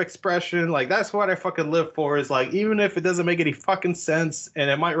 creative expression, like that's what I fucking live for, is like, even if it doesn't make any fucking sense and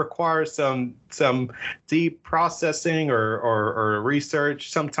it might require some deep processing or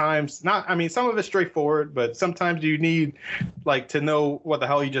research sometimes. Not, I mean, some of it's straightforward, but sometimes you need like to know what the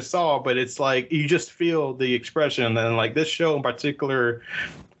hell you just saw, but it's like you just feel the expression. And like this show in particular,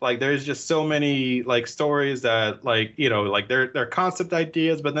 like there's just so many like stories that like like they're concept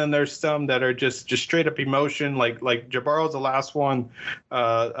ideas, but then there's some that are just straight up emotion. Like Jabaro's the last one.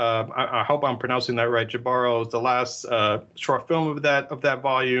 I hope I'm pronouncing that right. Jabaro's the last short film of that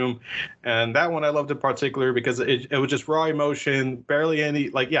volume, and that one I loved in particular because it was just raw emotion, barely any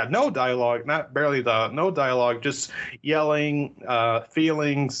no dialogue, not barely no dialogue, just yelling,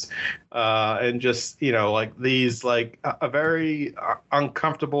 feelings. And just like these like a very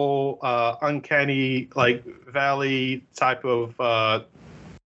uncomfortable, uncanny like valley type of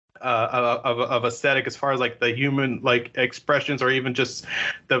aesthetic as far as like the human like expressions, or even just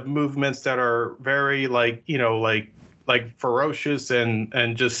the movements that are very like like ferocious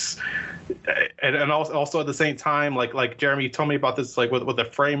and just and also at the same time like Jeremy told me about this, like with the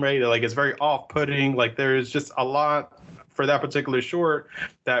frame rate, like it's very off-putting. Like there's just a lot for that particular short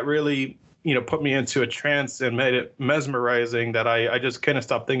that really put me into a trance and made it mesmerizing, that I just couldn't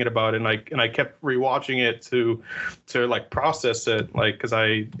stop thinking about it, and I kept rewatching it to like process it, like because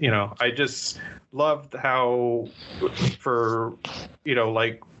I just loved how for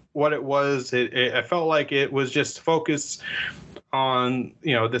like what it was. I felt like it was just focused on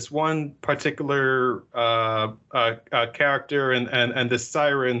this one particular character and this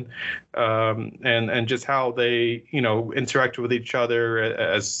siren, and just how they interact with each other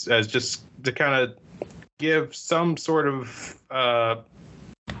as just to kind of give some sort of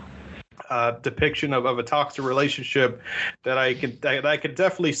depiction of a toxic relationship that I could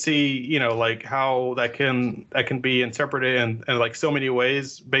definitely see like how that can be interpreted in like so many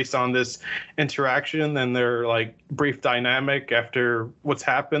ways based on this interaction and their like brief dynamic after what's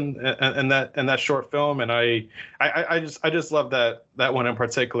happened in that short film. And I just love that one in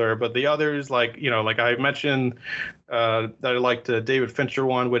particular. But the others, like like I mentioned, that I liked the David Fincher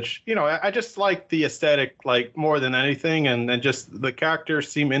one, which I just like the aesthetic like more than anything, and just the characters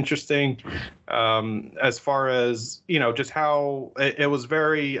seem interesting, as far as just how it was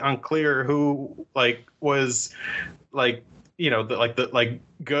very unclear who like was like the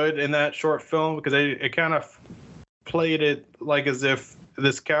good in that short film, because it kind of played it like as if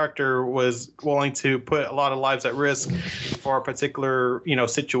this character was willing to put a lot of lives at risk for a particular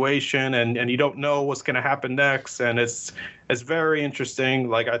situation, and you don't know what's going to happen next, and it's very interesting.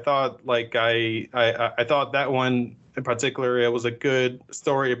 Like I thought I thought that one in particular, it was a good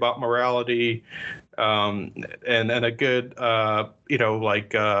story about morality, and a good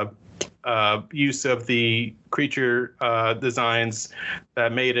use of the creature designs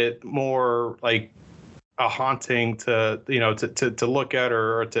that made it more like a haunting to to look at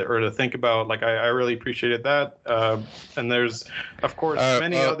or to think about. Like I really appreciated that, and there's of course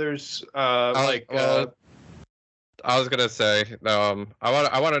many others I was gonna say,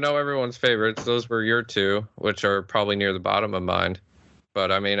 I want to know everyone's favorites. Those were your two, which are probably near the bottom of mine.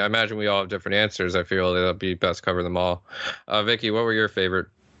 But I mean, I imagine we all have different answers. I feel it'll be best cover them all. Vicky, what were your favorite?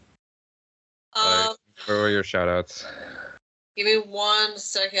 What were your shout outs? Give me 1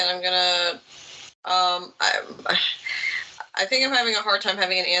 second. I'm gonna. I think I'm having a hard time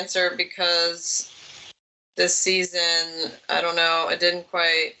having an answer because this season, I don't know, it didn't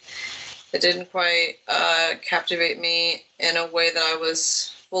quite captivate me in a way that I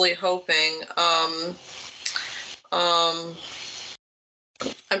was fully hoping. I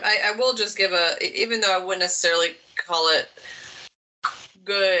will just give even though I wouldn't necessarily call it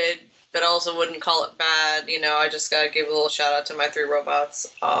good, but also wouldn't call it bad, I just gotta give a little shout out to my 3 robots,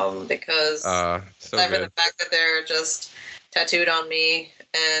 because so for good. the fact that they're just tattooed on me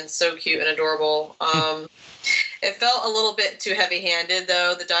and so cute and adorable. It felt a little bit too heavy-handed,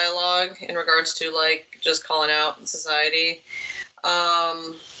 though, the dialogue in regards to like just calling out society.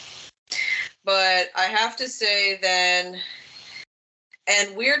 But I have to say then,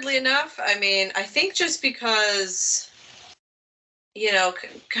 and weirdly enough, I mean, I think just because,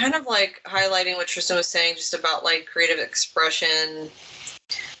 kind of like highlighting what Tristan was saying just about like creative expression,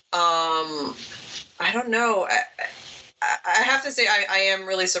 I don't know. I have to say I am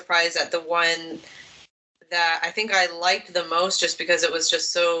really surprised at the one that I think I liked the most just because it was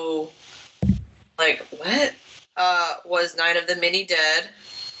just so, like, what? Was Night of the Mini Dead.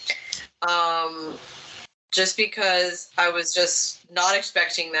 Just because I was just not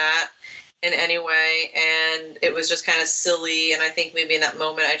expecting that in any way, and it was just kind of silly, and I think maybe in that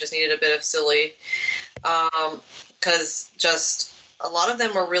moment I just needed a bit of silly, because just a lot of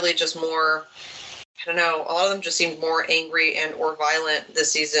them were really just more, I don't know, a lot of them just seemed more angry and or violent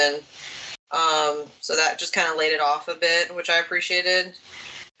this season, so that just kind of laid it off a bit, which I appreciated.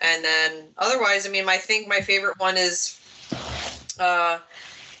 And then otherwise, I mean, I think my favorite one is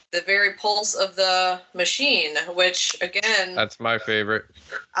the very pulse of the machine, which again, That's my favorite.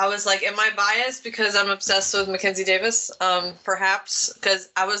 I was like, am I biased because I'm obsessed with Mackenzie Davis? Perhaps, because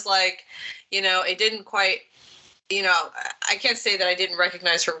I was like, it didn't quite, I can't say that I didn't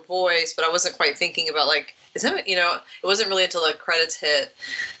recognize her voice, but I wasn't quite thinking about like, is that, it wasn't really until the credits hit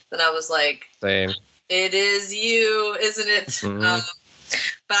that I was like, Same. it is you, isn't it? Mhm.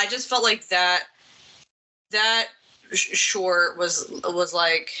 But I just felt like that short was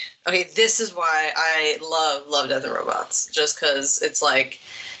like, okay, this is why I love Death and Robots, just because it's like,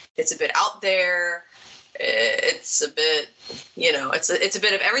 it's a bit out there, it's a bit, it's a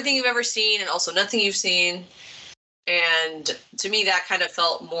bit of everything you've ever seen and also nothing you've seen, and to me that kind of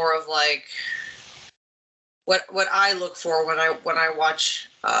felt more of like what I look for when I watch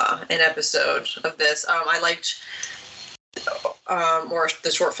an episode of this. I liked or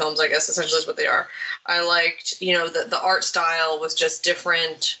the short films, I guess essentially is what they are. I liked, the art style was just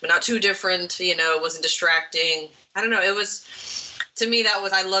different, but not too different, it wasn't distracting. I don't know, it was, to me, that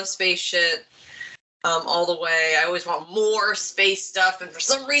was, I love space shit all the way. I always want more space stuff, and for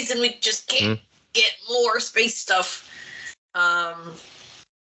some reason we just can't get more space stuff.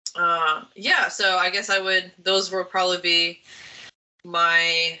 Yeah, so I guess those would probably be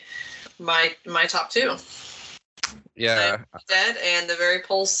my top 2. Yeah. Dead and the very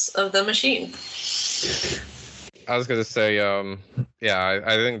pulse of the machine. I was gonna say, I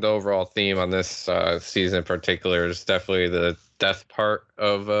think the overall theme on this season in particular is definitely the death part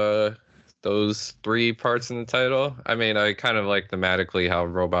of those 3 parts in the title. I mean, I kind of like thematically how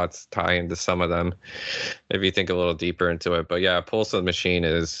robots tie into some of them, if you think a little deeper into it. But yeah, Pulse of the Machine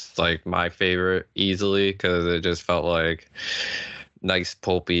is like my favorite easily, because it just felt like nice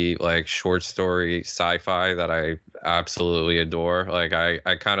pulpy like short story sci-fi that I absolutely adore. Like I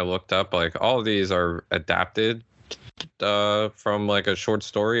kind of looked up, like all of these are adapted from like a short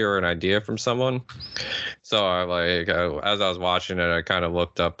story or an idea from someone. So as I was watching it, I kind of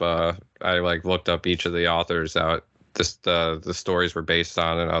looked up looked up each of the authors that the stories were based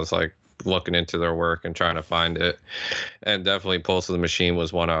on, and I was like looking into their work and trying to find it. And definitely Pulse of the Machine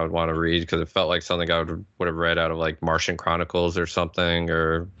was one I would want to read, because it felt like something I would have read out of like Martian Chronicles or something,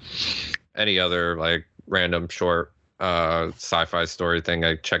 or any other like random short sci-fi story thing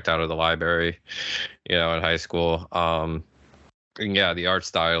I checked out of the library, in high school. And yeah, the art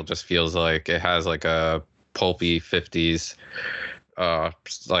style just feels like it has like a pulpy 50s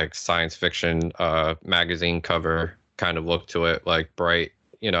like science fiction magazine cover kind of look to it, like bright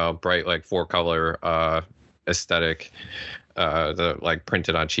like 4-color aesthetic, the like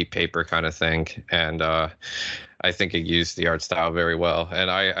printed on cheap paper kind of thing. And I think it used the art style very well.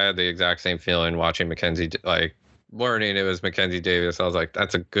 And I had the exact same feeling watching Mackenzie, like learning it was Mackenzie Davis. I was like,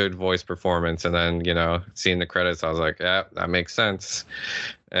 that's a good voice performance. And then, seeing the credits, I was like, yeah, that makes sense.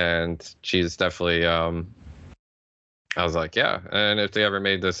 And she's definitely, I was like, yeah. And if they ever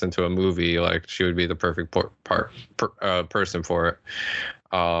made this into a movie, like she would be the perfect person for it.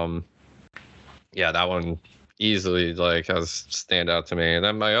 Yeah, that one easily like has stand out to me. And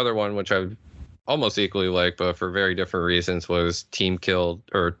then my other one, which I almost equally like, but for very different reasons, was Team Kill,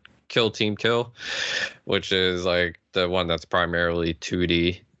 or Kill Team Kill, which is like the one that's primarily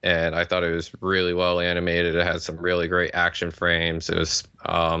 2D. And I thought it was really well animated. It had some really great action frames. It was,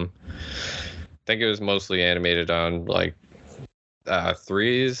 they think it was mostly animated on like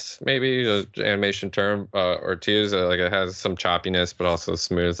 3s, maybe the animation term, or 2s. Like it has some choppiness, but also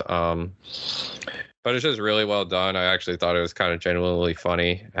smooth. But it's just really well done. I actually thought it was kind of genuinely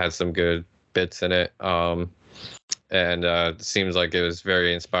funny. It had some good bits in it. And it seems like it was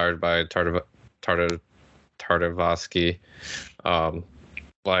very inspired by Tartakovsky.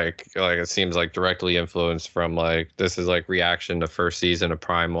 Like it seems like directly influenced from like, this is like reaction to first season of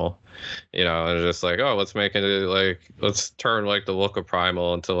Primal, you know, and just like, oh, let's make it like, let's turn like the look of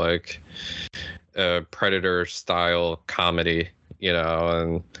Primal into like a Predator style comedy, you know,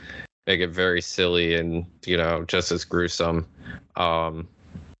 and make it very silly and, you know, just as gruesome. And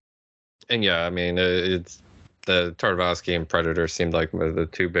yeah, I mean, it's the Tartakovsky and Predator seemed like the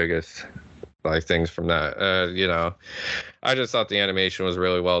two biggest like things from that. You know, I just thought the animation was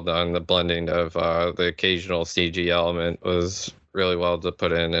really well done. The blending of the occasional CG element was really well to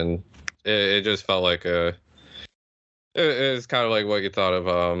put in, and it just felt like it's kind of like what you thought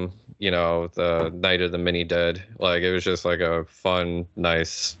of you know, the Night of the Mini Dead. Like it was just like a fun,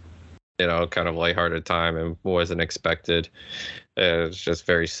 nice, you know, kind of lighthearted time and wasn't expected. It's just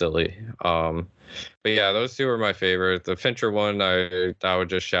very silly. But yeah, those two were my favorite. The Fincher one, I would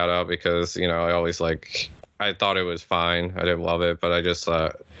just shout out because, you know, I always like, I thought it was fine. I didn't love it, but I just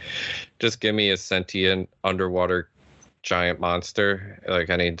thought, just give me a sentient underwater giant monster like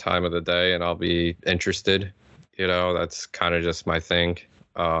any time of the day and I'll be interested. You know, that's kind of just my thing.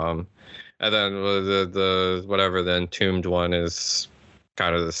 And then the whatever the Entombed one is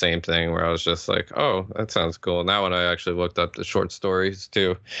kind of the same thing where I was just like, oh, that sounds cool. Now when I actually looked up the short stories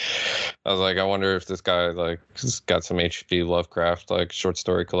too, I was like, I wonder if this guy like has got some H.P. Lovecraft like short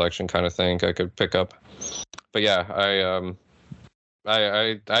story collection kind of thing I could pick up. But yeah,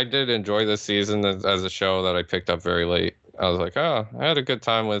 I did enjoy this season as a show that I picked up very late. I was like, oh, I had a good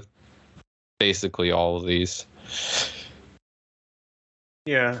time with basically all of these.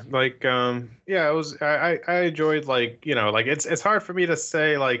 Yeah, like yeah, it was I enjoyed, like, you know, like it's hard for me to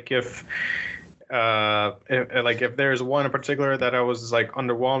say like if if there's one in particular that I was like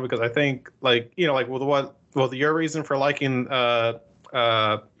underwhelmed, because I think like, you know, like well your reason for liking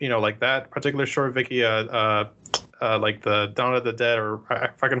you know, like that particular short, Vicky, like the Dawn of the Dead, or I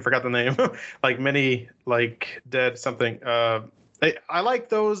fucking forgot the name, like Mini like Dead something. I like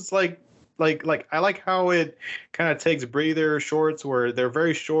those like I like how it kind of takes breather shorts where they're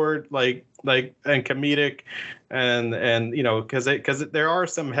very short, like and comedic, and you know, because there are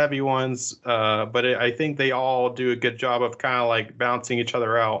some heavy ones, but I think they all do a good job of kind of like balancing each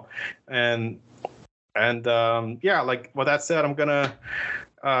other out, and yeah, like with that said, I'm gonna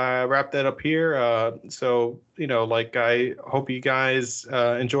wrap that up here. So, you know, like I hope you guys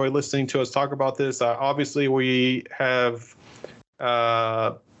enjoy listening to us talk about this. Obviously, we have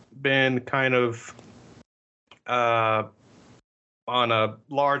been kind of on a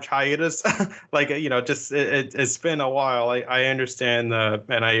large hiatus. Like, you know, just it's been a while. I understand,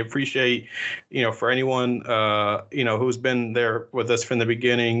 and I appreciate, you know, for anyone you know, who's been there with us from the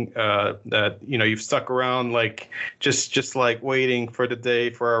beginning, that, you know, you've stuck around, like just like waiting for the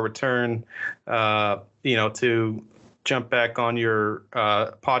day for our return, you know, to jump back on your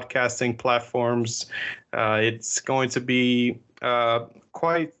podcasting platforms. It's going to be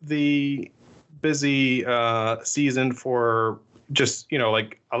quite the busy season for just, you know,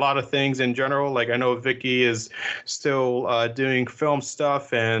 like a lot of things in general. Like I know Vicky is still doing film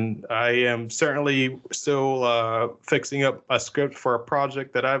stuff, and I am certainly still fixing up a script for a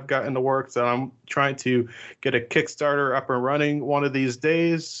project that I've got in the works, and I'm trying to get a Kickstarter up and running one of these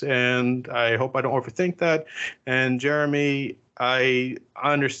days, and I hope I don't overthink that. And Jeremy, I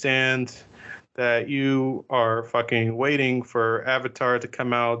understand that you are fucking waiting for Avatar to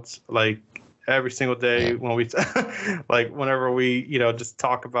come out like every single day when we like whenever we, you know, just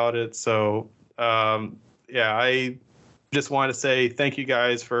talk about it. So yeah, I just want to say thank you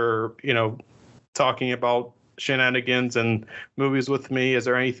guys for, you know, talking about shenanigans and movies with me. Is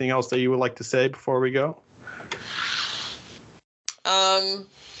there anything else that you would like to say before we go?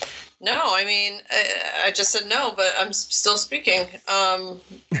 No, I mean, I just said no, but I'm still speaking. I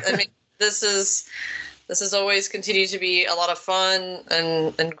mean, this is always continued to be a lot of fun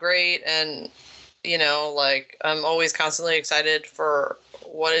and great, and, you know, like I'm always constantly excited for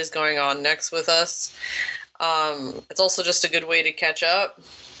what is going on next with us. It's also just a good way to catch up.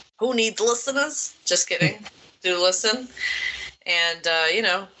 Who needs listeners? Just kidding. Do listen, and you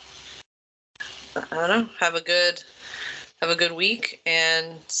know, I don't know. Have a good week,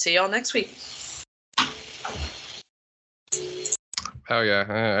 and see y'all next week. Oh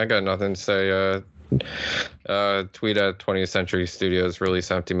yeah, I got nothing to say. Tweet at 20th Century Studios,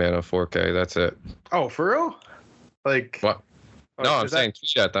 release Empty Man on 4K. That's it. Oh, for real? Like What? oh, No, I'm is saying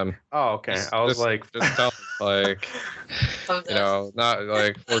tweet at them. Oh, okay. I was like, just tell them, like, you know, not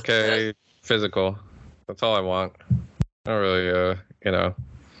like 4K physical. That's all I want. I don't really, you know,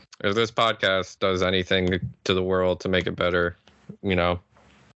 if this podcast does anything to the world to make it better, you know,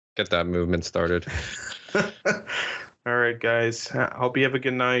 get that movement started. all right, guys. I hope you have a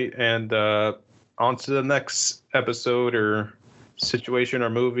good night, and on to the next episode or situation or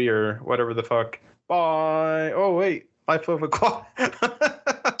movie or whatever the fuck. Bye. Oh wait, Life of a Quad.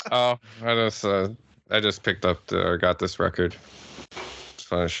 Oh, I just picked up or got this record.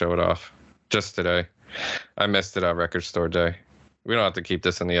 Just want to show it off. Just today. I missed it at Record Store Day. We don't have to keep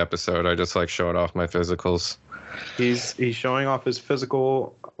this in the episode. I just like showing off my physicals. He's showing off his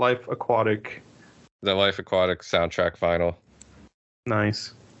physical Life Aquatic. The Life Aquatic soundtrack vinyl.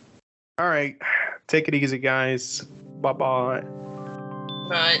 Nice. All right. Take it easy, guys. Bye-bye.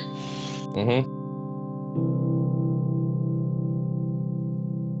 Bye. Mm-hmm.